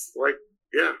 that's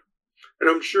yeah. And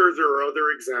I'm sure there are other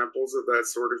examples of that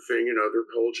sort of thing in other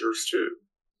cultures too,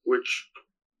 which,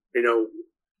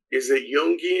 is it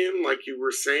Jungian, like you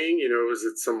were saying? Is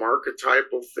it some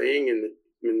archetypal thing in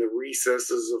the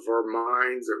recesses of our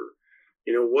minds, or,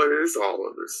 what is all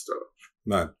of this stuff?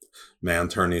 Not man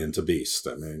turning into beast.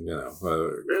 I mean,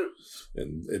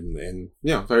 and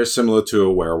very similar to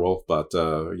a werewolf, but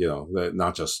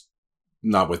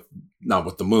not with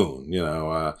the moon.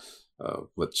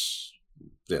 Which.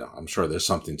 I'm sure there's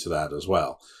something to that as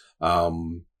well. I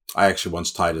actually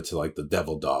once tied it to like the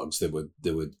devil dogs. They would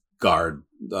guard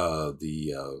the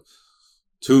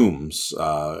tombs.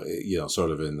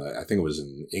 Sort of in I think it was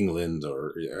in England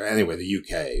or anyway the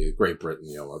UK, Great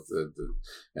Britain.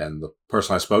 And the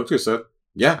person I spoke to said,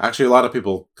 yeah, actually a lot of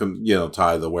people can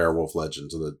tie the werewolf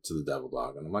legend to the devil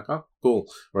dog, and I'm like, oh,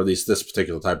 cool, or at least this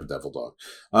particular type of devil dog.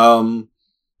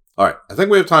 All right, I think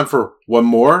we have time for one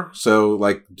more. So,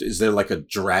 is there like a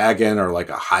dragon or like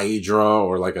a hydra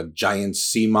or like a giant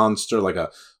sea monster, like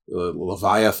a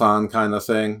Leviathan kind of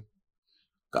thing?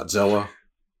 Godzilla?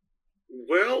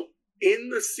 Well, in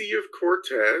the Sea of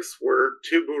Cortez, where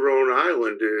Tiburon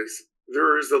Island is,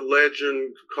 there is a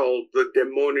legend called the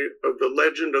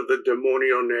legend of the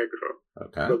Demonio Negro.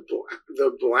 Okay.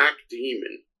 The Black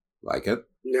Demon. Like it.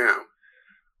 Now,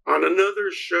 on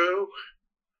another show,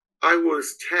 I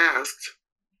was tasked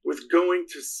with going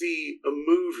to see a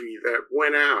movie that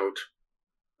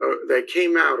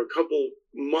came out a couple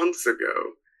months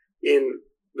ago in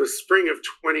the spring of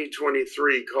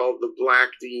 2023 called The Black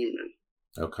Demon.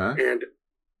 Okay. And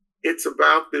it's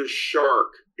about this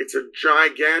shark. It's a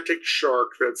gigantic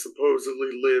shark that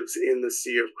supposedly lives in the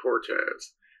Sea of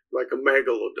Cortez, like a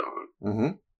megalodon.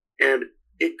 Mm-hmm. And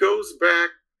it goes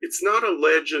back, it's not a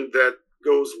legend that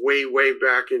goes way, way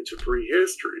back into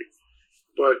prehistory,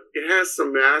 but it has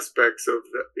some aspects of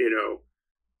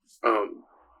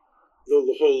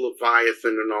the whole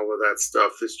Leviathan and all of that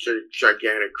stuff, this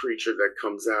gigantic creature that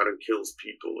comes out and kills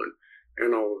people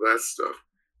and all of that stuff.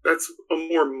 That's a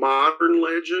more modern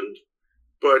legend,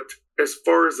 but as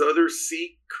far as other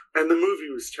and the movie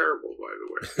was terrible, by the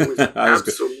way. It was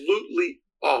absolutely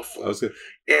awful.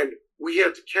 And we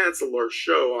had to cancel our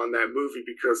show on that movie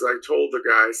because I told the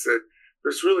guy, I said,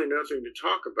 there's really nothing to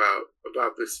talk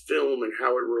about this film and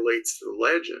how it relates to the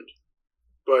legend.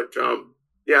 But the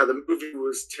movie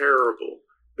was terrible.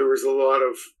 There was a lot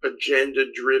of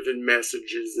agenda-driven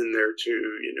messages in there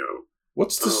too,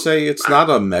 What's to say it's not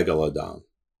a megalodon?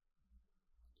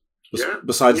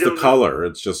 Besides the color,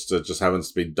 it just happens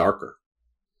to be darker.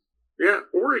 Yeah,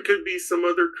 or it could be some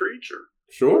other creature.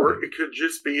 Sure. Or it could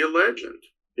just be a legend.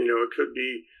 It could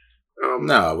be.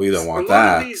 No, we don't want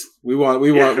that. We want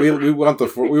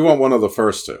one of the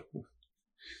first two.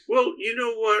 Well, you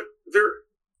know what?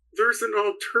 There's an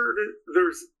alternative.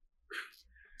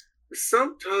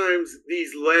 Sometimes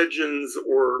these legends,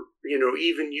 or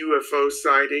even UFO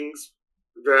sightings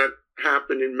that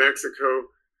happen in Mexico,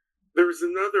 there's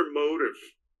another motive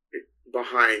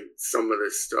behind some of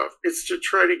this stuff. It's to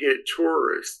try to get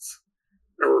tourists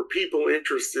or people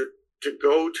interested to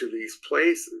go to these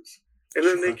places. And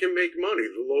then they can make money.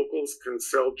 The locals can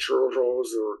sell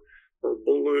churros or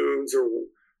balloons or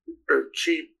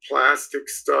cheap plastic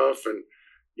stuff. And,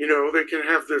 they can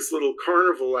have this little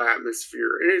carnival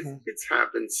atmosphere. And it's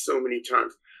happened so many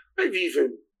times. I've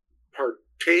even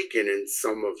partaken in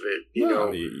some of it.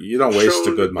 You don't waste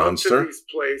a good monster. Up to these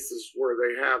places where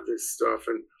they have this stuff.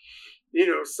 And,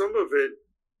 some of it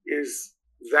is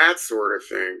that sort of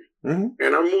thing. Mm-hmm.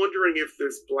 And I'm wondering if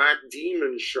this black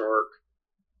demon shark,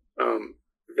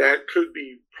 that could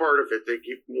be part of it. They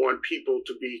want people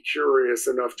to be curious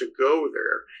enough to go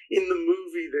there. In the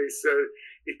movie, they said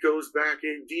it goes back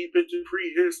in deep into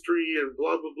prehistory and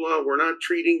blah, blah, blah. We're not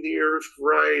treating the earth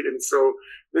right. And so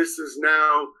this is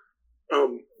now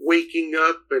waking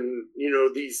up, and,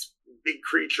 these big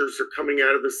creatures are coming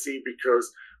out of the sea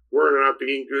because we're not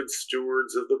being good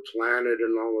stewards of the planet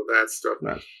and all of that stuff.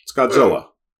 Right. It's Godzilla.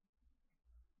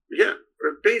 Yeah,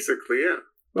 basically, yeah.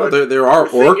 Well, there are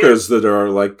orcas that are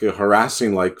like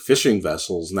harassing like fishing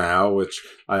vessels now, which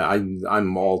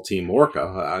I'm all team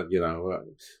orca,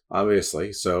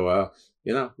 obviously. So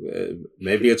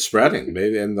maybe it's spreading,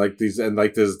 maybe, and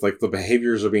the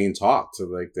behaviors are being taught, so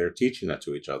like they're teaching it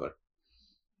to each other.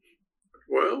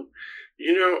 Well,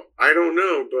 I don't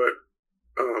know, but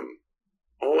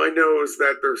all I know is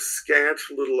that there's scant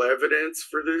little evidence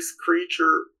for this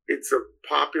creature. It's a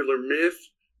popular myth.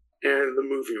 And the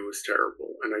movie was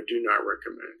terrible, and I do not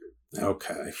recommend it.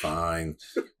 Okay, fine.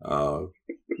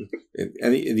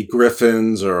 Any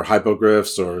griffins or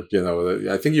hippogriffs, or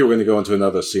I think you were going to go into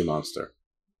another sea monster.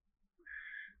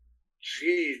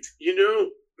 Geez,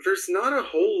 there's not a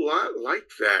whole lot like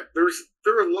that. There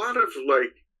are a lot of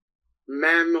like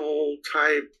mammal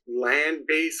type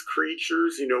land-based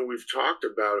creatures. We've talked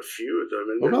about a few of them.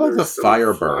 And what about like the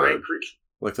Firebird?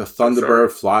 Like the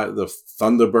Thunderbird the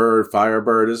Thunderbird,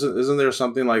 Firebird, isn't there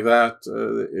something like that?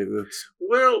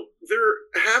 Well, there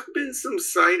have been some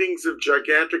sightings of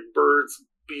gigantic birds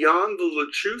beyond the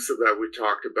lechuza that we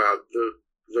talked about,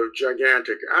 the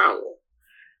gigantic owl.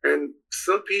 And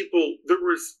some people,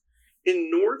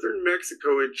 in northern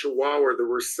Mexico, in Chihuahua, there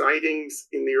were sightings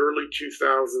in the early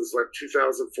 2000s, like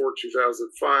 2004,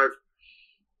 2005,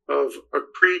 of a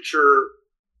creature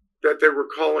that they were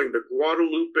calling the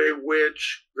Guadalupe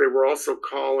witch. They were also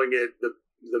calling it the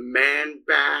man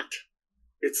bat.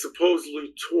 It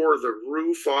supposedly tore the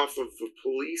roof off of a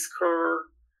police car.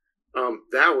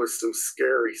 That was some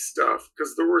scary stuff,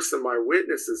 because there were some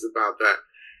eyewitnesses about that.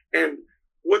 And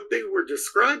what they were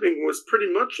describing was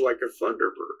pretty much like a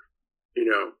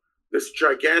thunderbird, this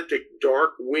gigantic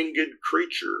dark winged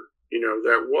creature,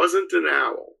 that wasn't an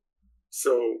owl.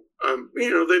 So,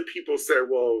 then people say,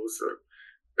 well,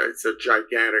 it's a giant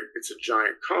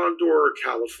condor, a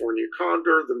California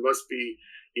condor. There must be,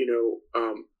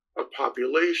 a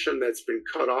population that's been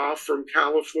cut off from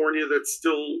California that's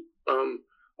still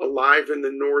alive in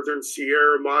the northern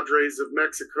Sierra Madres of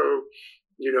Mexico.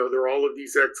 There are all of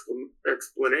these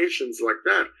explanations like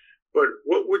that. But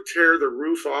what would tear the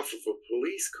roof off of a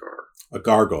police car? A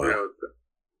gargoyle.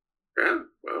 Yeah,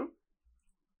 well.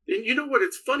 And you know what?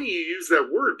 It's funny you use that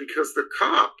word, because the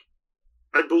cop,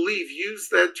 I believe,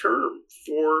 used that term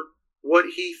for what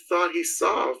he thought he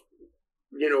saw,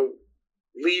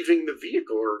 leaving the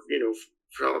vehicle,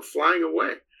 or, flying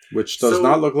away. Which does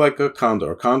not look like a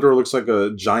condor. A condor looks like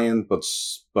a giant but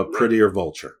prettier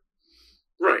vulture.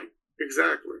 Right,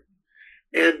 exactly.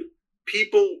 And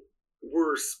people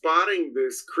were spotting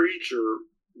this creature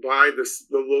by the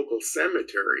local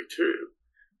cemetery, too.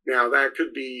 Now, that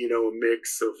could be, a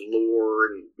mix of lore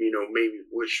and, maybe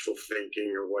wishful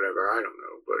thinking or whatever. I don't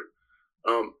know. But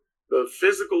the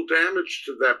physical damage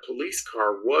to that police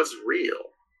car was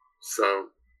real. So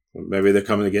maybe they're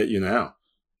coming to get you now.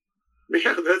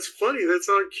 Yeah, that's funny. That's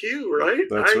on cue, right?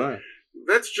 That's right.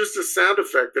 That's just a sound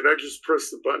effect that I just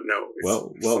pressed the button. No,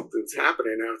 well, something's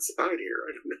happening outside here.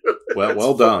 I don't know.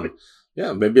 well done.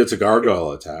 Yeah, maybe it's a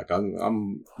gargoyle attack.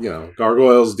 I'm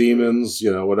gargoyles, demons,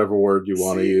 whatever word you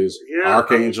want to use. Yeah,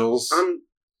 archangels.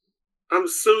 I'm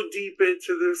so deep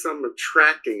into this, I'm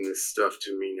attracting this stuff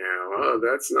to me now. Oh,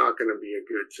 that's not going to be a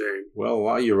good thing. Well,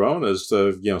 La Llorona is,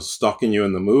 stalking you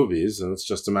in the movies, and it's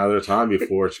just a matter of time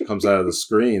before she comes out of the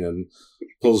screen and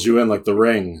pulls you in like the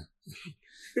Ring.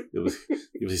 You'll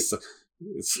be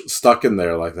stuck in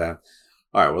there like that.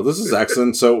 All right, well, this is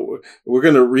excellent. So we're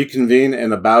going to reconvene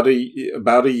in about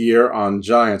a year on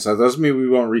giants. That doesn't mean we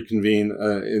won't reconvene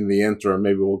in the interim.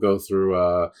 Maybe we'll go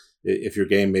through, if your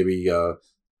game, maybe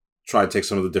try to take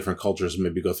some of the different cultures and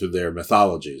maybe go through their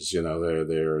mythologies,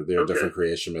 their different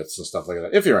creation myths and stuff like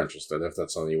that. If you're interested, if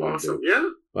that's something you want to do. Yeah,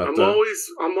 but, I'm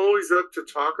always up to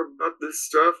talk about this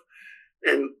stuff.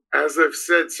 And as I've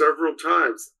said several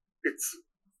times, it's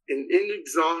an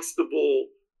inexhaustible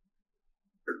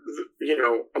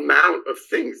amount of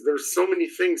things. There's so many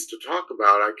things to talk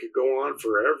about. I could go on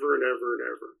forever and ever and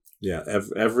ever. Yeah,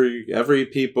 every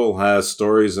people has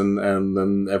stories, and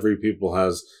then every people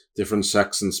has different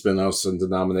sects and spin-offs and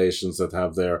denominations that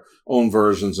have their own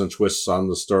versions and twists on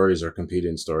the stories or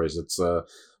competing stories. It's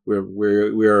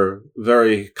we're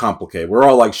very complicated. We're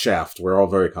all like Shaft. We're all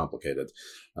very complicated.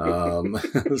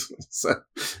 So,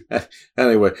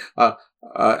 anyway,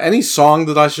 any song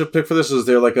that I should pick for this? Is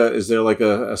there like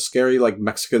a scary like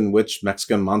Mexican witch,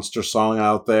 Mexican monster song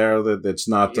out there that's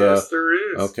not? Yes, there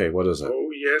is. Okay, what is it? Oh,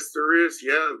 yes, there is.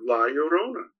 Yeah, La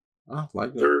Llorona. Oh,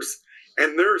 like there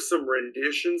are some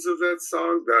renditions of that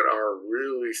song that are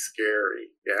really scary.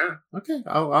 Yeah. Okay,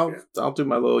 I'll do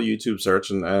my little YouTube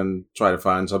search and try to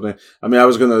find something. I mean, I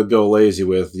was gonna go lazy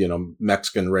with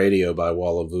Mexican Radio by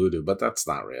Wall of Voodoo, but that's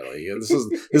not really.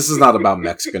 This is not about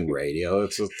Mexican radio.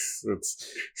 It's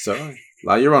so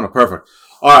La Llorona, perfect.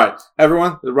 All right,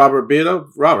 everyone. Robert Bitto.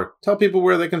 Robert, tell people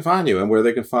where they can find you and where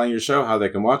they can find your show, how they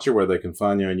can watch you, where they can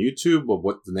find you on YouTube,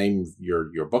 what the name of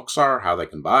your books are, how they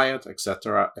can buy it,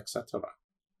 etc., etc.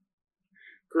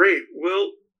 Great.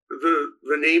 Well,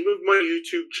 the name of my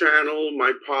YouTube channel,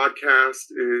 my podcast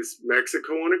is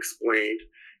Mexico Unexplained.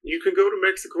 You can go to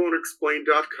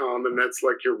MexicoUnexplained.com, and that's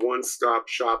like your one-stop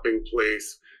shopping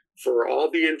place for all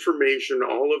the information.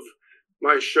 All of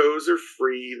my shows are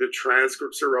free. The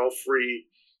transcripts are all free.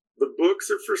 The books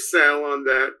are for sale on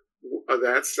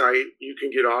that site. You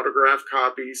can get autographed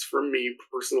copies from me,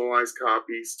 personalized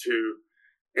copies too.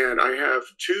 And I have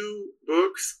 2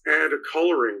 books and a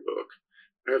coloring book.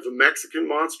 I have a Mexican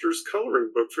Monsters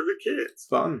coloring book for the kids.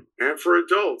 Fun. And for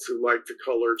adults who like to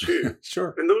color too.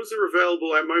 Sure. And those are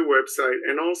available at my website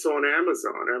and also on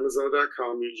Amazon.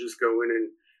 Amazon.com. You just go in and,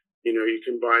 you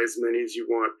can buy as many as you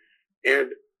want.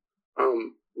 And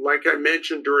like I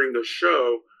mentioned during the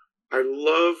show, I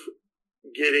love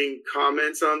getting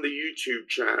comments on the YouTube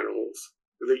channels,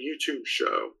 the YouTube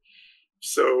show.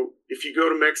 So if you go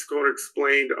to Mexico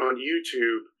Unexplained on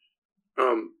YouTube,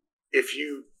 if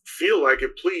you feel like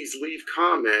it, please leave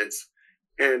comments.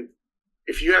 And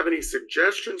if you have any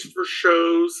suggestions for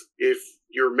shows, if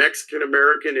you're Mexican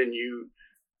American and you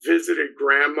visited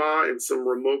grandma in some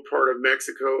remote part of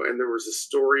Mexico and there was a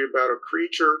story about a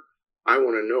creature, I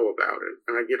want to know about it.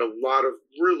 And I get a lot of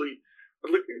really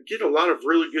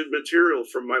good material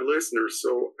from my listeners.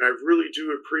 So I really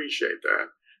do appreciate that.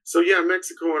 So yeah,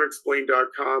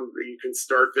 MexicoUnexplained.com. You can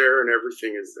start there and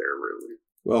everything is there really.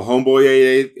 Well, Homeboy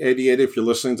 88, if you're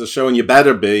listening to the show, and you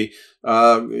better be,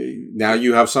 now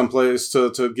you have someplace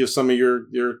to give some of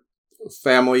your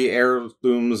family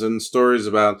heirlooms and stories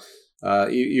about,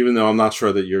 even though I'm not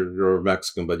sure that you're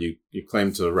Mexican, but you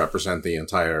claim to represent the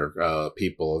entire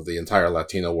people of the entire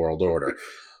Latino world order.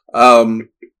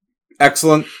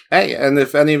 Excellent. Hey, and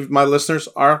if any of my listeners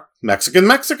are Mexican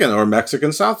or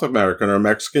Mexican South American or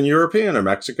Mexican European or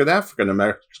Mexican African or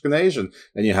Mexican Asian,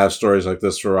 and you have stories like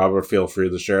this for Robert, feel free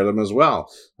to share them as well.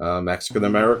 Mexican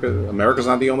America's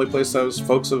not the only place that has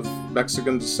folks of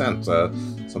Mexican descent.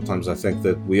 Sometimes I think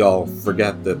that we all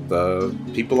forget that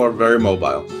people are very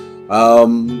mobile.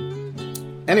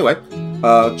 Anyway,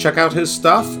 check out his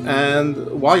stuff, and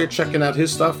while you're checking out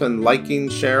his stuff and liking,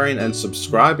 sharing, and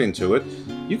subscribing to it,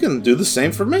 you can do the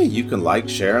same for me. You can like,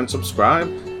 share, and subscribe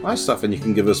my stuff, and you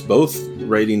can give us both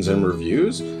ratings and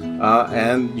reviews,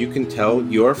 and you can tell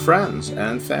your friends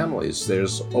and families.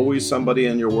 There's always somebody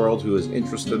in your world who is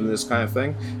interested in this kind of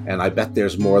thing, and I bet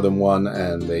there's more than one,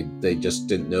 and they just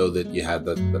didn't know that you had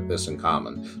this in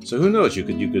common. So who knows? You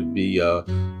could be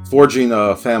forging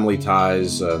family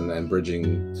ties and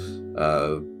bridging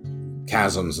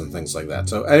chasms and things like that.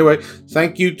 So anyway,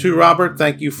 thank you to Robert.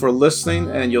 Thank you for listening,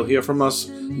 and you'll hear from us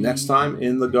next time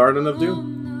in the Garden of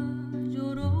Doom.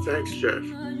 Thanks, Jeff.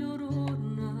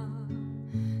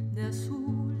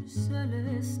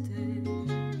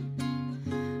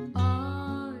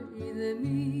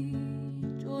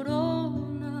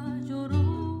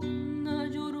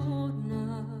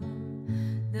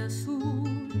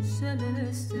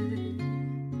 parece.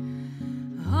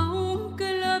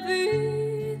 Aunque la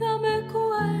vida me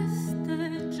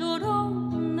cueste,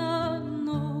 llorona,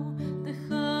 no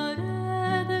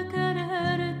dejaré de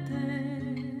quererte.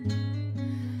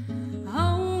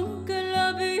 Aunque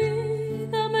la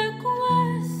vida me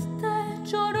cueste,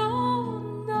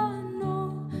 llorona,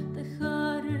 no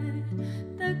dejaré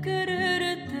de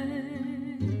quererte.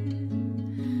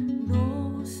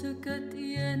 No sé qué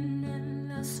tienen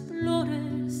las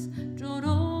flores,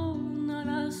 llorona,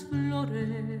 las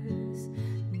flores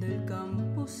del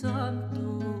Campo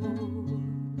Santo.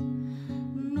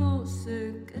 No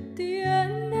sé qué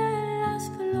tienen las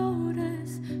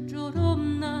flores,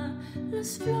 llorona,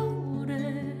 las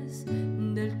flores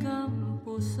del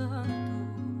Campo Santo,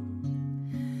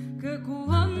 que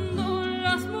cuando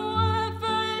las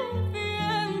mueve el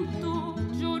viento,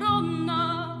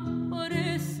 llorona,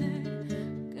 parece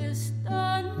que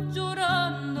están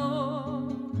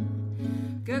llorando,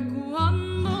 que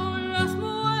cuando las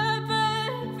mueve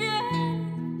el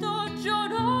viento,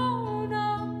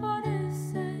 llorona,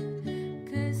 parece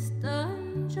que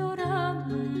están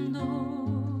llorando.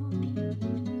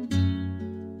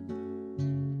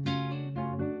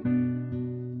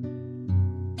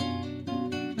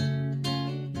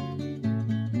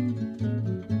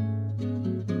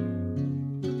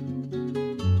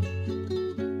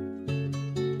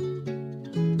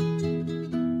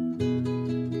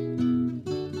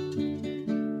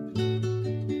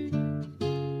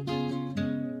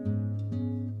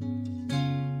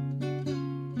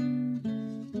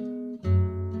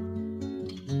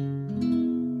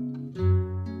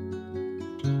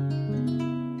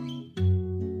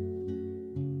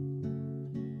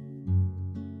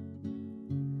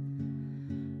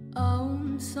 A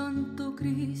un santo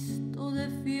Cristo de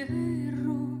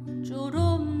fierro,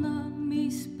 llorona,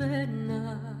 mis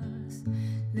penas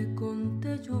le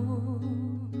conté yo.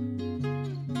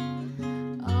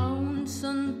 A un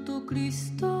santo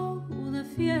Cristo de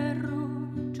fierro,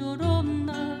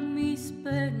 llorona, mis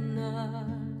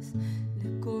penas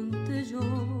le conté yo.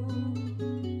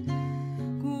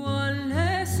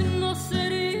 ¿Cuáles no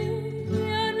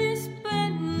serían mis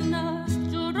penas,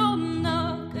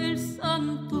 llorona, que el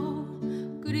santo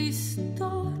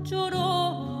Cristo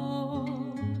lloró?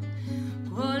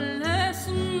 ¿Cuáles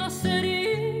no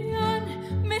serían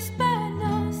mis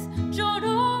penas,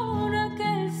 llorona,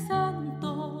 que el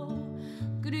santo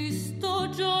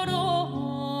Cristo lloró?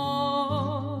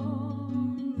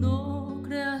 No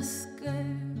creas que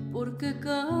porque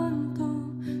canto,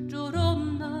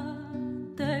 llorona,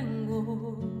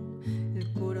 tengo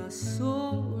el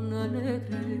corazón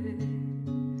alegre.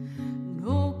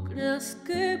 No creas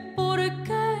que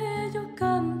porque yo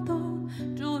canto,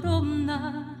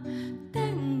 llorona,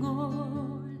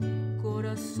 tengo el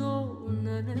corazón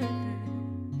alegre.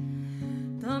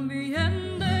 También